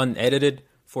song unedited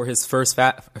for his first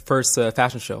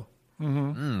fashion show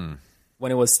when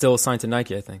it was still signed to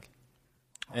Nike, I think.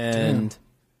 And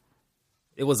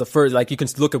it was the first, you can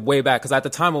look at way back, because at the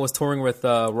time I was touring with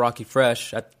Rocky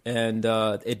Fresh, and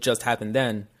it just happened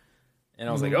then. And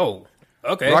I was like, oh,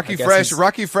 okay. Rocky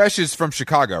Fresh is from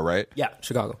Chicago, right? Yeah,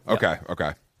 Chicago. Okay.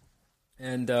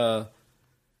 And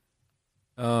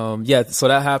Yeah, so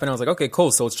that happened. I was like, okay,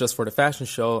 cool. So it's just for the fashion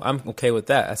show. I'm okay with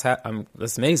that.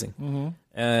 That's amazing. Mm-hmm.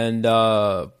 And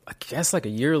I guess like a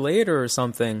year later or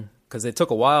something, because it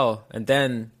took a while, and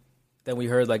then we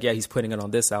heard like, yeah, he's putting it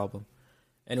on this album,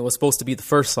 and it was supposed to be the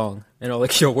first song. And I was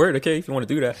like, yo, word, okay, if you want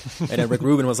to do that. And then Rick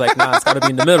Rubin was like, nah, it's got to be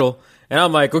in the middle. And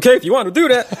I'm like, okay, if you want to do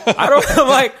that, I don't know.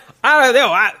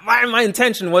 My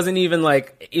intention wasn't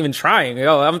even trying.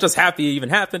 I'm just happy it even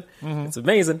happened. Mm-hmm. It's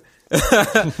amazing.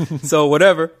 So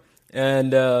whatever.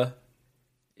 And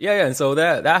and so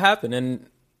that happened. And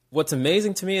what's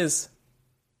amazing to me is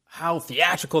how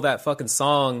theatrical that fucking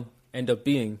song ended up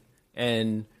being.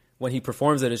 And when he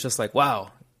performs it, it's just like,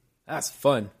 wow, that's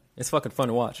fun. It's fucking fun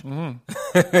to watch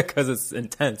because it's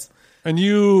intense. And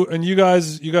you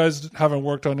guys haven't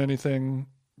worked on anything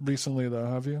recently, though,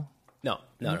 have you? No.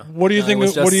 What do you think?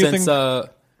 What do you think?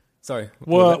 Sorry.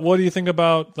 What do you think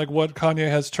about like what Kanye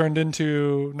has turned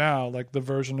into now? Like the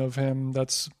version of him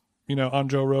that's on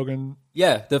Joe Rogan.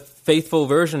 Yeah, the faithful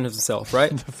version of himself,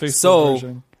 right? The faithful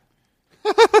version.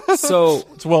 So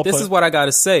it's well this put. is what I got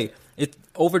to say. It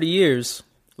over the years,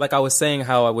 like I was saying,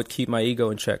 how I would keep my ego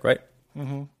in check, right?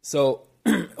 Mm-hmm. So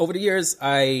over the years,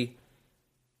 I've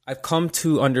come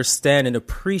to understand and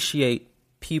appreciate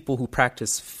people who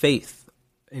practice faith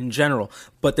in general,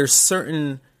 but there's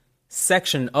certain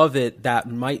section of it that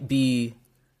might be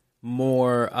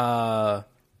more, I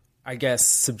guess,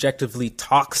 subjectively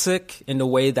toxic in the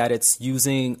way that it's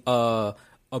using a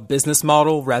business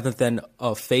model rather than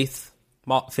a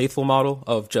faithful model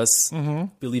of just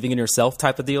believing in yourself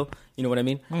type of deal. You know what I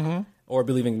mean? Mm-hmm. Or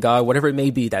believing in God, whatever it may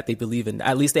be that they believe in.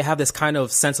 At least they have this kind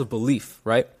of sense of belief,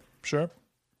 right? Sure.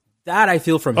 That I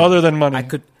feel from him. Other than money. I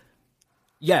could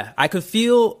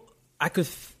feel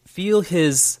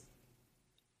his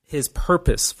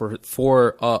purpose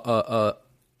for a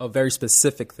very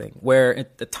specific thing, where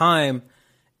at the time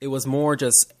it was more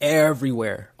just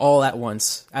everywhere, all at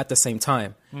once, at the same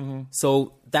time. Mm-hmm.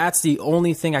 So that's the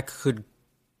only thing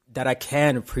that I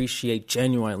can appreciate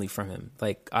genuinely from him.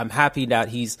 Like, I'm happy that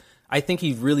I think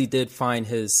he really did find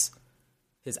his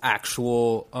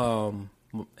actual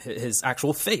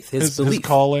faith, his belief, his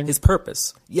calling, his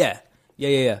purpose. Yeah.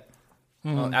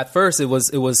 Mm-hmm. At first it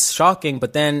was shocking,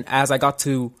 but then as I got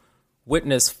to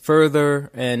witness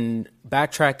further and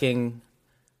backtracking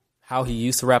how he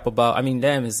used to rap about,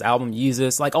 his album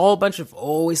Yeezus, like a bunch of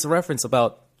always reference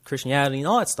about Christianity and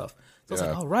all that stuff. So I was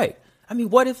like, all right.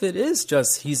 What if it is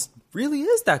just he's really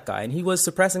is that guy and he was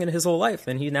suppressing it his whole life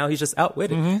and he's just out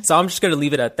with it. Mm-hmm. So I'm just gonna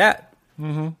leave it at that.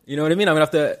 Mm-hmm. You know what I mean? I'm gonna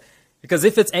have to, because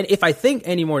if I think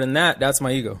any more than that, that's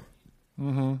my ego.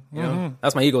 Mm-hmm. You know,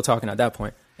 that's my ego talking at that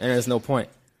point, and there's no point.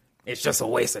 It's just a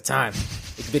waste of time.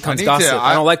 It becomes gossip.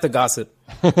 I don't like the gossip.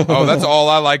 Oh, that's all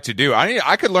I like to do.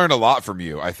 I could learn a lot from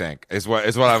you. I think is what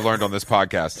I've learned on this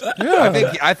podcast.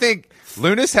 Yeah. I think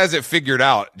Lunice has it figured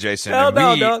out, Jason. Hell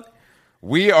no, dog.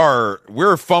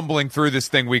 We're fumbling through this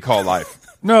thing we call life.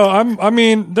 No,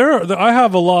 I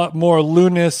have a lot more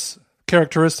Lunice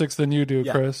characteristics than you do,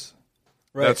 Chris.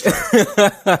 Right. That's true.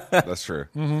 That's true.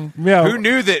 Mm-hmm. Yeah. Who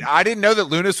knew that? I didn't know that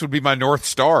Lunice would be my North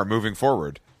Star moving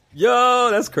forward. Yo,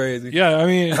 that's crazy. Yeah,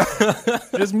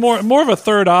 it's more of a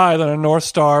third eye than a North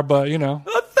Star, but a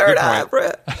third eye, bro.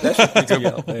 That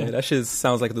shit man. That shit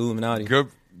sounds like the Illuminati.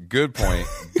 Good point.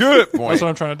 Good point. That's what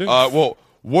I'm trying to do. Well,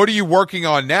 what are you working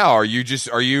on now? Are you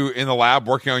in the lab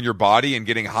working on your body and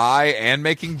getting high and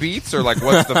making beats, or like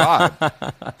what's the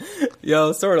vibe?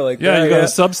 Yo, sort of like that. Yeah, you got a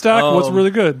Substack. What's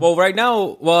really good? Well, right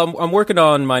now, I'm working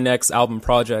on my next album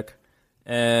project,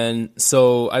 and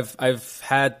so I've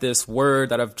had this word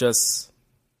that I've just,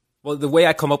 the way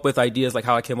I come up with ideas, like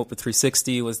how I came up with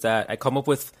 360, was that I come up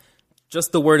with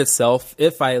just the word itself.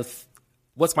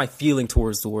 What's my feeling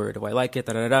towards the word? Do I like it?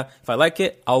 If I like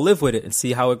it, I'll live with it and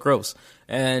see how it grows.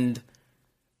 And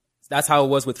that's how it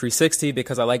was with 360,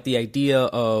 because I like the idea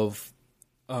of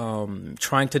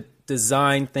trying to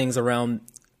design things around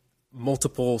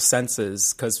multiple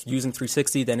senses, because using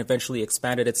 360 then eventually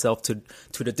expanded itself to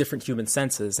the different human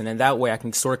senses. And in that way, I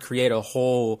can sort of create a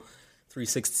whole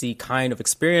 360 kind of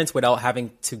experience without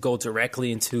having to go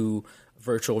directly into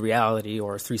virtual reality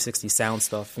or 360 sound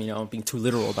stuff, being too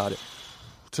literal about it.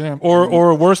 Damn.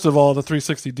 Or worst of all, the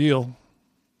 360 deal.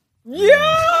 Yo,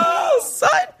 son.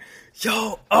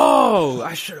 Yo,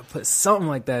 I should have put something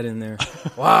like that in there.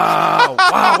 Wow.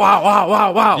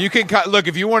 You can look,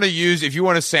 if you want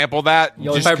to sample that,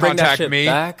 just if I bring contact that shit me.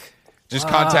 Back, just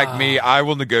contact me. I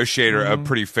will negotiate a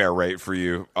pretty fair rate for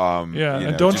you.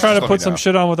 And don't try to put some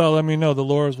shit on without letting me know. The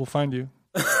lawyers will find you.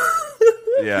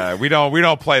 Yeah, we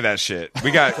don't play that shit.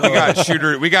 We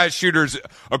got shooters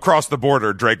across the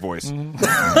border, Drake voice. Mm-hmm.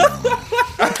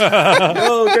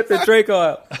 Yo, get the Draco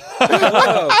out.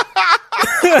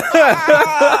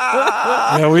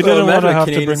 Yeah, we didn't want to have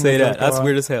to Canadian bring say the that. That's out.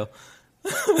 weird as hell.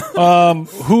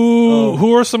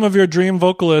 Who are some of your dream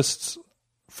vocalists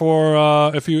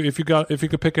for if you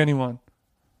could pick anyone?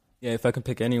 Yeah, if I can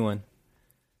pick anyone.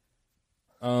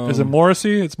 Is it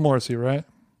Morrissey? It's Morrissey, right?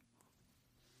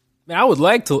 Man,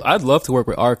 I'd love to work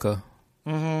with Arca.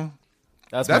 Mm-hmm.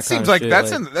 That seems like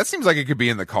that seems like it could be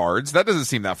in the cards. That doesn't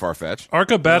seem that far fetched.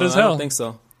 Arca bad as hell. I don't think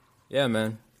so. Yeah,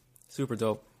 man, super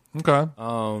dope. Okay.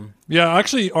 Yeah,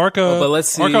 actually, Arca. But let's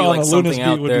see, Arca on like, a Lunice something beat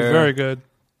out would there. be very good.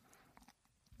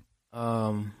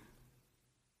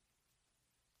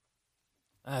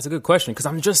 That's a good question because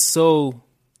I'm just so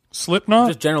Slipknot.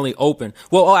 just generally open.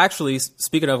 Well, actually,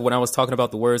 speaking of when I was talking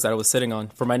about the words that I was sitting on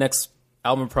for my next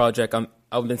album project,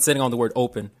 I've been sitting on the word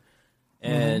open,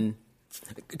 and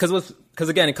because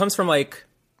again, it comes from like,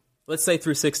 let's say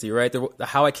 360, right?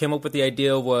 How I came up with the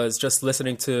idea was just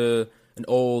listening to an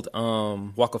old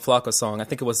Waka Flocka song. I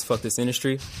think it was "Fuck This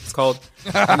Industry." It's called.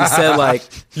 And he said like,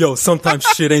 "Yo, sometimes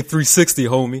shit ain't 360,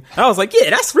 homie." And I was like, "Yeah,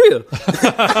 that's real."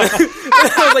 I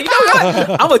was like, "You know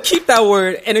what? I'm gonna keep that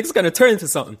word, and it's gonna turn into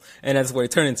something." And that's what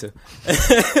it turned into.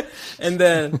 And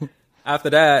then after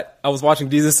that, I was watching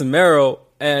Jesus and Mero,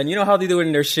 and you know how they do it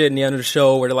in their shit in the end of the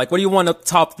show, where they're like, "What do you want up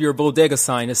top of your bodega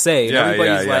sign to say?" And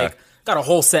everybody's like, got a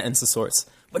whole sentence of sorts,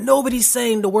 but nobody's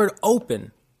saying the word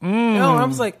 "open." You know, and I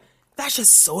was like, that's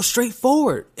just so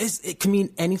straightforward. It can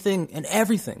mean anything and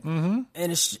everything,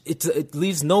 and it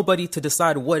leaves nobody to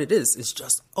decide what it is. It's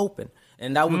just open,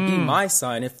 and that would be my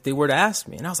sign if they were to ask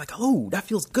me. And I was like, oh, that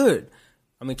feels good.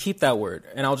 I'm gonna keep that word,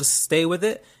 and I'll just stay with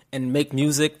it and make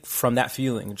music from that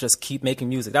feeling. Just keep making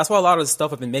music. That's why a lot of the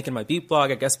stuff I've been making my beat blog,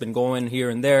 I guess, been going here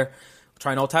and there,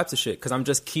 trying all types of shit because I'm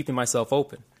just keeping myself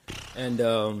open, and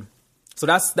so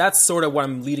that's sort of what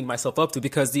I'm leading myself up to.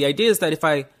 Because the idea is that if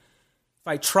I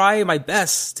try my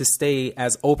best to stay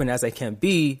as open as I can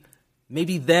be,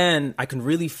 maybe then I can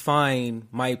really find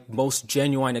my most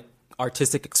genuine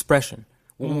artistic expression,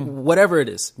 whatever it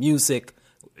is, music.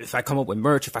 If I come up with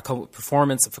merch, if I come up with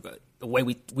performance, the way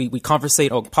we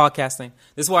conversate on podcasting.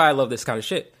 This is why I love this kind of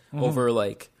shit over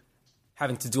like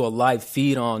having to do a live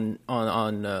feed on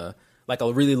like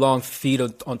a really long feed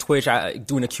on Twitch,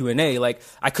 doing a Q&A. Like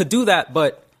I could do that,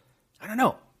 but I don't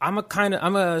know. I'm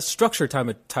a structured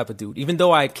type of dude, even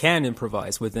though I can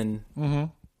improvise within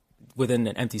an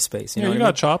empty space. You know, you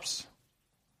got chops.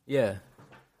 Yeah.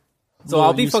 So Little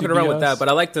I'll be fucking around with UCBS. that, but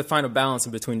I like to find a balance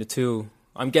in between the two.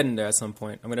 I'm getting there at some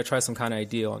point. I'm gonna try some kind of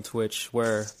idea on Twitch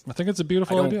where I think it's a I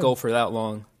beautiful don't idea. go for that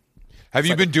long. Have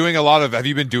you been doing a lot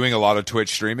of Twitch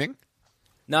streaming?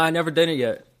 No, I never did it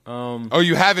yet. Oh,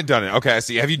 you haven't done it. Okay, I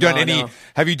see. Have you done No.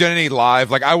 Have you done any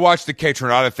live? Like I watched the K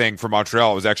Tornado thing from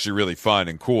Montreal. It was actually really fun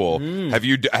and cool. Have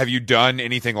you done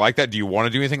anything like that? Do you want to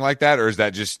do anything like that, or is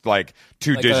that just like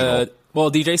too Like digital?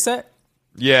 DJ set?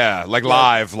 Yeah, like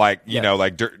live, like you Yeah. know,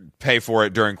 like pay for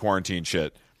it during quarantine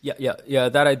shit. Yeah.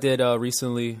 That I did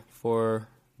recently for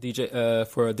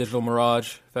for a Digital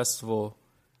Mirage festival.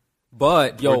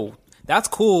 But yo, that's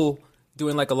cool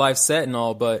doing like a live set and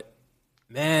all. But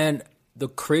man, the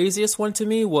craziest one to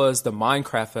me was the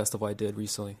Minecraft festival I did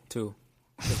recently too,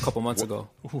 a couple months ago.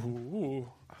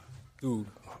 Dude.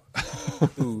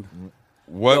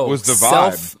 What was the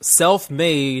vibe?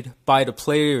 Self-made by the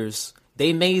players.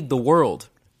 They made the world,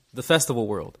 the festival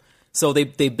world. So they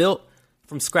built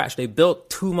from scratch. They built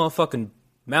 2 motherfucking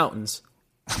mountains,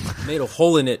 made a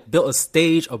hole in it, built a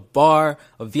stage, a bar,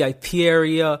 a VIP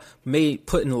area,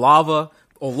 put in lava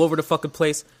all over the fucking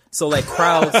place. So like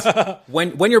crowds,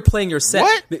 when you're playing your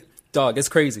set, dog, it's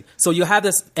crazy. So you have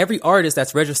this, every artist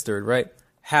that's registered, right?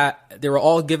 They were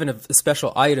all given a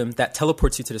special item that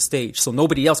teleports you to the stage, so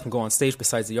nobody else can go on stage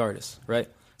besides the artist, right?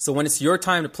 So when it's your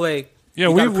time to play, Yeah,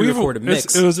 you gotta we've pre-record a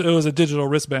mix. it was a digital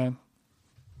wristband.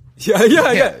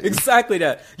 Yeah, exactly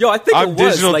that. Yo, I think I'm it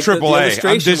was digital like AAA. the I'm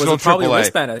illustration digital was probably a AAA.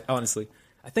 wristband. Honestly,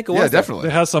 I think it was. Yeah, that. definitely.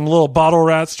 They had some little bottle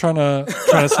rats trying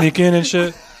to sneak in and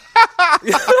shit.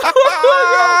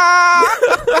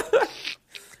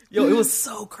 Yo, it was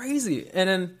so crazy. And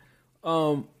then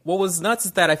what was nuts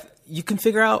is that you can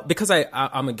figure out, because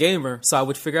I'm a gamer, so I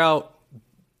would figure out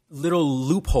little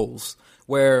loopholes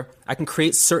where I can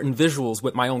create certain visuals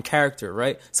with my own character,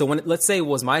 right? So let's say it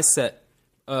was my set,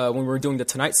 when we were doing the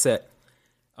Tonight set,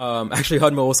 actually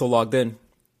Hudmo also logged in.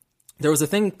 There was a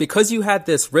thing, because you had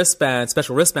this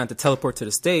special wristband to teleport to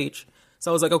the stage.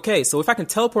 So I was like, okay, so if I can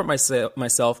teleport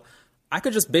myself, I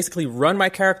could just basically run my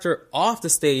character off the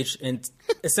stage and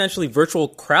essentially virtual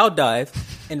crowd dive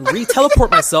and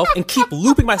re-teleport myself and keep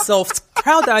looping myself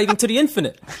crowd diving to the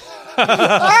infinite.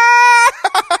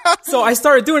 So I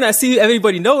started doing that. I see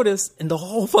everybody notice, and the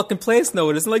whole fucking place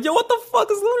noticed. I'm like, yo, what the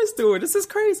fuck is Lunice doing? This is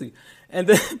crazy. And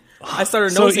then I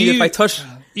started noticing if I touch...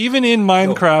 Even in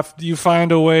Minecraft, you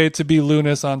find a way to be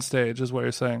Lunice on stage, is what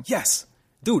you're saying. Yes.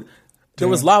 Dude, there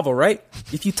was lava, right?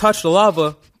 If you touch the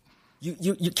lava,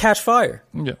 you catch fire.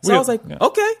 Yeah. So I was like,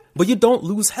 okay, but you don't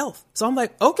lose health. So I'm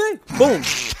like, okay, boom.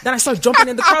 Then I started jumping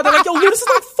in the crowd. They're like, yo, Lunice is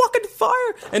on fucking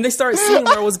fire. And they started seeing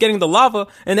where I was getting the lava,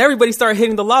 and everybody started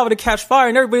hitting the lava to catch fire,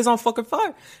 and everybody's on fucking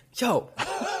fire. Yo.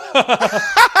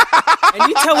 And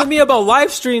you telling me about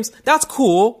live streams, that's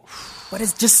cool, but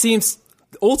it just seems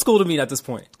old school to me at this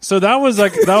point. So that was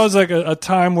like a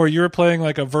time where you were playing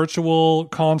like a virtual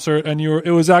concert, and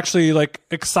it was actually like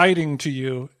exciting to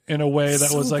you in a way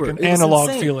that was like an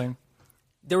analog feeling.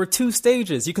 There were 2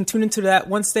 stages. You can tune into that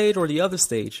one stage or the other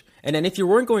stage. And then if you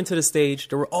weren't going to the stage,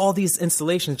 there were all these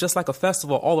installations, just like a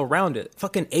festival, all around it.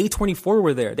 Fucking A24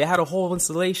 were there. They had a whole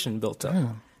installation built up.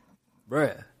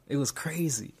 Bruh, it was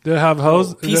crazy. Did it have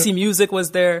hose? PC Music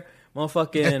was there.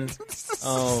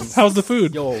 Motherfucking... How's the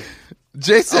food? Yo...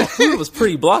 Jason, food was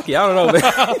pretty blocky. I don't know,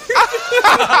 man.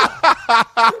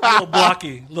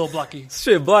 Little blocky.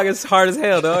 Shit, block is hard as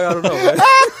hell, dog. I don't know, man.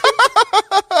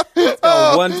 It's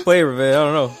got one flavor, man. I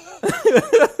don't know.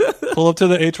 Pull up to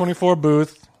the A24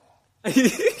 booth.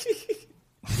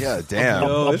 yeah, damn.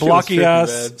 A blocky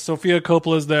ass man. Sofia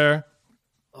Coppola's there.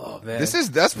 Oh man,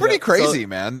 that's pretty crazy,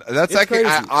 man. That's like crazy.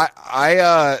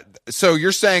 So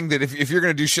you're saying that if you're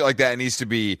gonna do shit like that, it needs to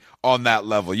be on that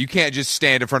level. You can't just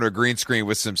stand in front of a green screen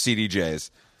with some CDJs.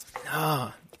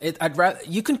 Nah, I'd rather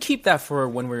you can keep that for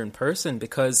when we're in person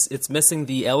because it's missing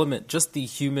the element, just the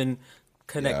human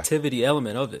connectivity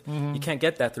element of it. You can't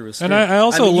get that through a screen. And I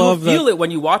also love you feel it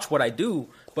when you watch what I do,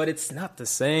 but it's not the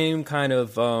same kind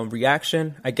of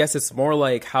reaction. I guess it's more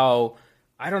like how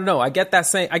I don't know. I get that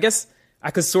same. I guess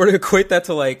I could sort of equate that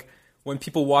to like when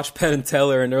people watch Penn and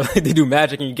Teller and they're like they do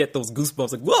magic and you get those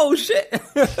goosebumps like whoa shit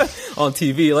on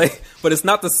TV. Like, but it's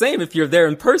not the same if you're there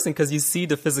in person because you see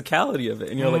the physicality of it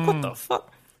and you're like what the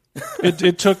fuck.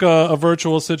 It took a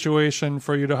virtual situation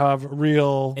for you to have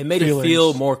real. It made feelings. it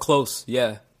feel more close.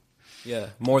 Yeah,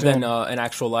 more than an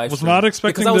actual live. Was not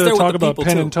expecting to talk about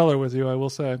Penn and Teller with you. I will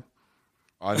say.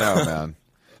 I know, man.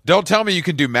 Don't tell me you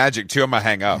can do magic too. I'm gonna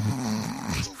hang up.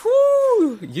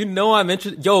 Whew, you know I'm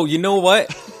interested. Yo, you know what?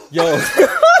 Yo,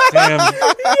 damn.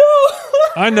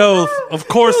 I know, of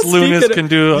course, Lunice can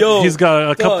do. He's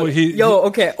got a couple.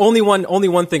 Okay. Only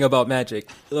one thing about magic.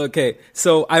 Okay,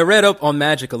 so I read up on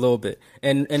magic a little bit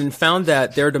and found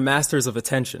that they're the masters of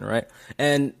attention, right?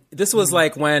 And this was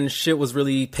like when shit was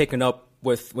really picking up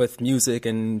with music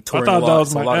and touring a lot.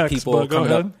 So a lot of people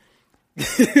coming up.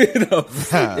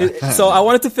 So I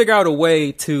wanted to figure out a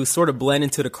way to sort of blend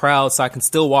into the crowd so I can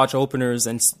still watch openers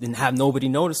and have nobody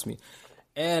notice me.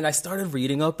 And I started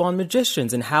reading up on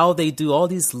magicians and how they do all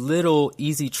these little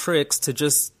easy tricks to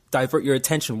just divert your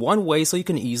attention one way so you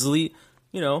can easily,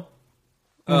 how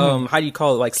do you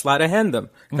call it? Like sleight of hand them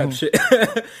type of shit.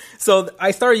 So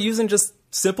I started using just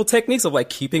simple techniques of like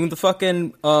keeping the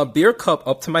fucking beer cup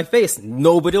up to my face.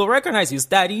 Nobody will recognize you. It's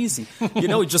that easy.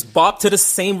 You just bop to the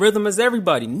same rhythm as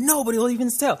everybody. Nobody will even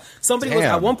tell. Somebody was,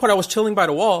 at one point I was chilling by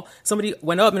the wall. Somebody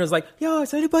went up and was like, yo,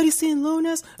 has anybody seen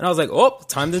Lunice? And I was like, oh,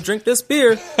 time to drink this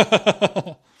beer.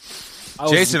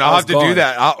 Jason, I'll have to do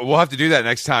that. We'll have to do that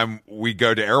next time we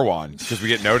go to Erewhon because we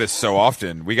get noticed so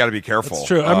often. We got to be careful. It's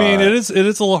true. I mean, it is a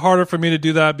little harder for me to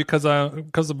do that because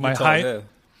of my height.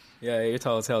 Yeah, you're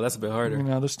tall as hell. That's a bit harder.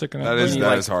 They're sticking out.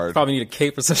 That is hard. Probably need a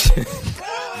cape or some shit.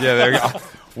 Yeah, there you go.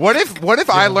 What if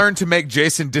I learned to make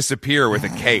Jason disappear with a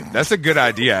cape? That's a good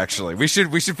idea, actually. We should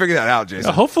figure that out,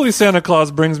 Jason. Hopefully Santa Claus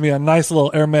brings me a nice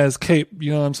little Hermes cape.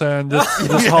 You know what I'm saying?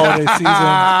 This holiday season.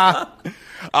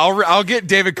 I'll get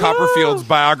David Copperfield's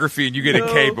biography and you get a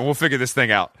cape and we'll figure this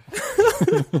thing out.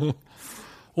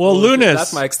 Well, Lunice.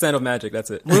 That's my extent of magic. That's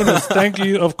it. Lunice, thank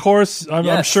you. Of course,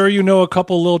 I'm sure you know a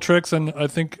couple little tricks, and I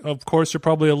think, of course, you're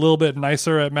probably a little bit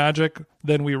nicer at magic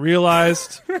than we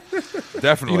realized.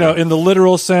 Definitely. In the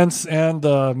literal sense and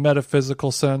the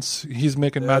metaphysical sense, he's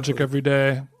making magic every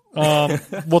day.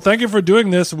 Well, thank you for doing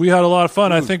this. We had a lot of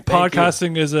fun. I think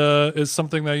podcasting is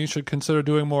something that you should consider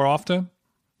doing more often.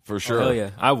 For sure. Hell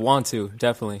yeah. I want to,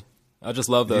 definitely. I just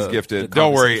love He's gifted.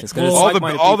 Don't worry.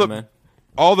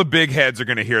 All the big heads are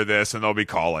going to hear this and they'll be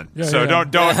calling.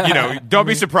 Don't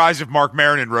be surprised if Mark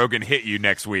Maron and Rogan hit you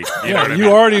next week. You know what I mean?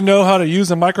 Already know how to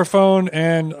use a microphone,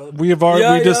 and we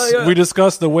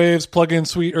discussed the Waves plug-in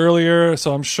suite earlier,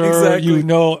 so I'm sure you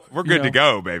know we're good to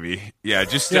go, baby. Yeah,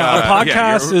 just the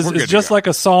podcast is just like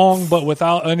a song, but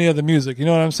without any of the music. You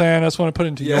know what I'm saying? I just want to put it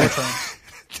into your terms.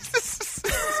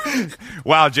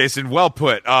 Wow, Jason, well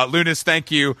put. Lunice,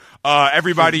 thank you.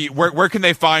 Everybody, where can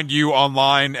they find you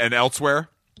online and elsewhere?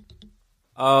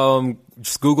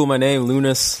 Just Google my name,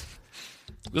 Lunice.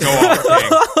 Go off,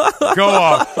 King. Go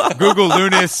off. Google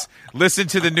Lunice. Listen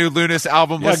to the new Lunice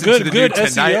album. Listen to the new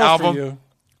Tonight SEO album.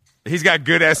 He's got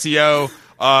good SEO.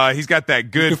 He's got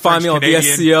that good. You can French find me on Canadian.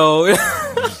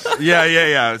 VSCO.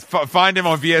 Yeah. Find him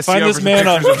on VSCO. Find this man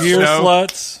on Gear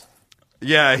Sluts.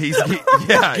 Yeah, Gear Find me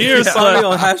Slut.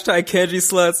 on hashtag Kenji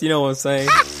Sluts. You know what I'm saying?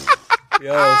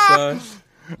 Yo, son.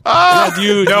 Do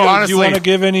you honestly, want to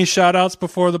give any shout outs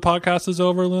before the podcast is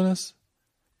over, Lunice?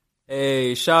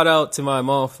 Hey, shout out to my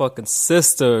motherfucking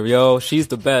sister, yo. She's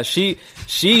the best.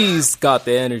 She's got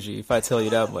the energy, if I tell you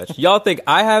that much. Y'all think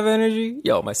I have energy?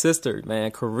 Yo, my sister,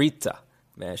 man, Karita.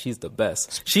 Man, she's the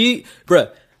best.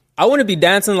 I wouldn't be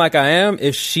dancing like I am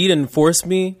if she didn't force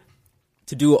me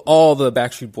to do all the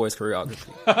Backstreet Boys choreography.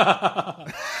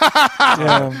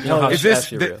 You know how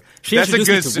she real. She introduced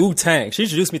me to Wu-Tang. She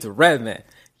introduced me to Redman.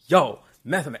 Yo,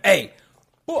 Method Man. Hey,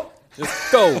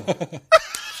 let's go.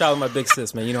 Shout out to my big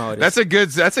sis, man. You know how it is.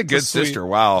 That's a good sister.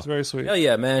 Wow. It's very sweet. Hell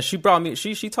yeah, man. She brought me.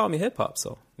 She taught me hip hop,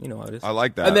 so you know how it is. I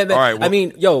like that. All right.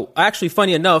 Well, Actually,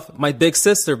 funny enough, my big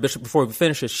sister, before we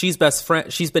finish it, she's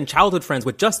been childhood friends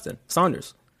with Justin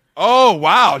Saunders. Oh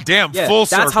wow, damn, Yeah, full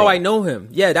circle. that's how I know him.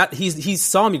 Yeah, he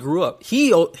saw me grew up.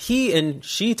 He and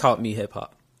she taught me hip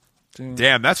hop.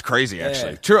 Damn, that's crazy.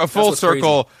 Actually, Yeah. a full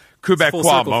circle Quebecois full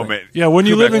circle moment. Yeah, when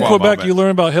you live in Quebecois Quebec, moment. you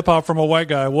learn about hip hop from a white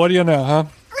guy. What do you know, huh?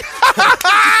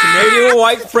 Canadian,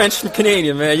 white, French,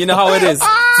 Canadian, man. You know how it is.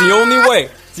 It's the only way.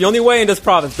 It's the only way in this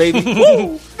province, baby.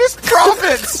 Woo! This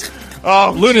province.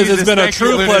 Oh, Lunice, Jesus, it's been a thank you,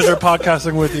 true Lunice. pleasure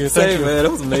podcasting with you. Thank Same, you. man.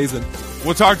 That was amazing.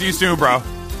 We'll talk to you soon, bro.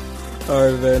 All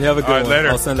right, man. Have a good All right, one. later.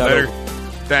 I'll send that Later. over.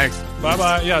 Thanks. Bye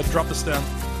bye. Yeah, drop the stem.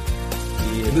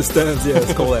 Yeah, the stands. Yeah,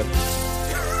 it's cool.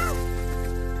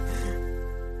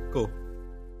 Cool.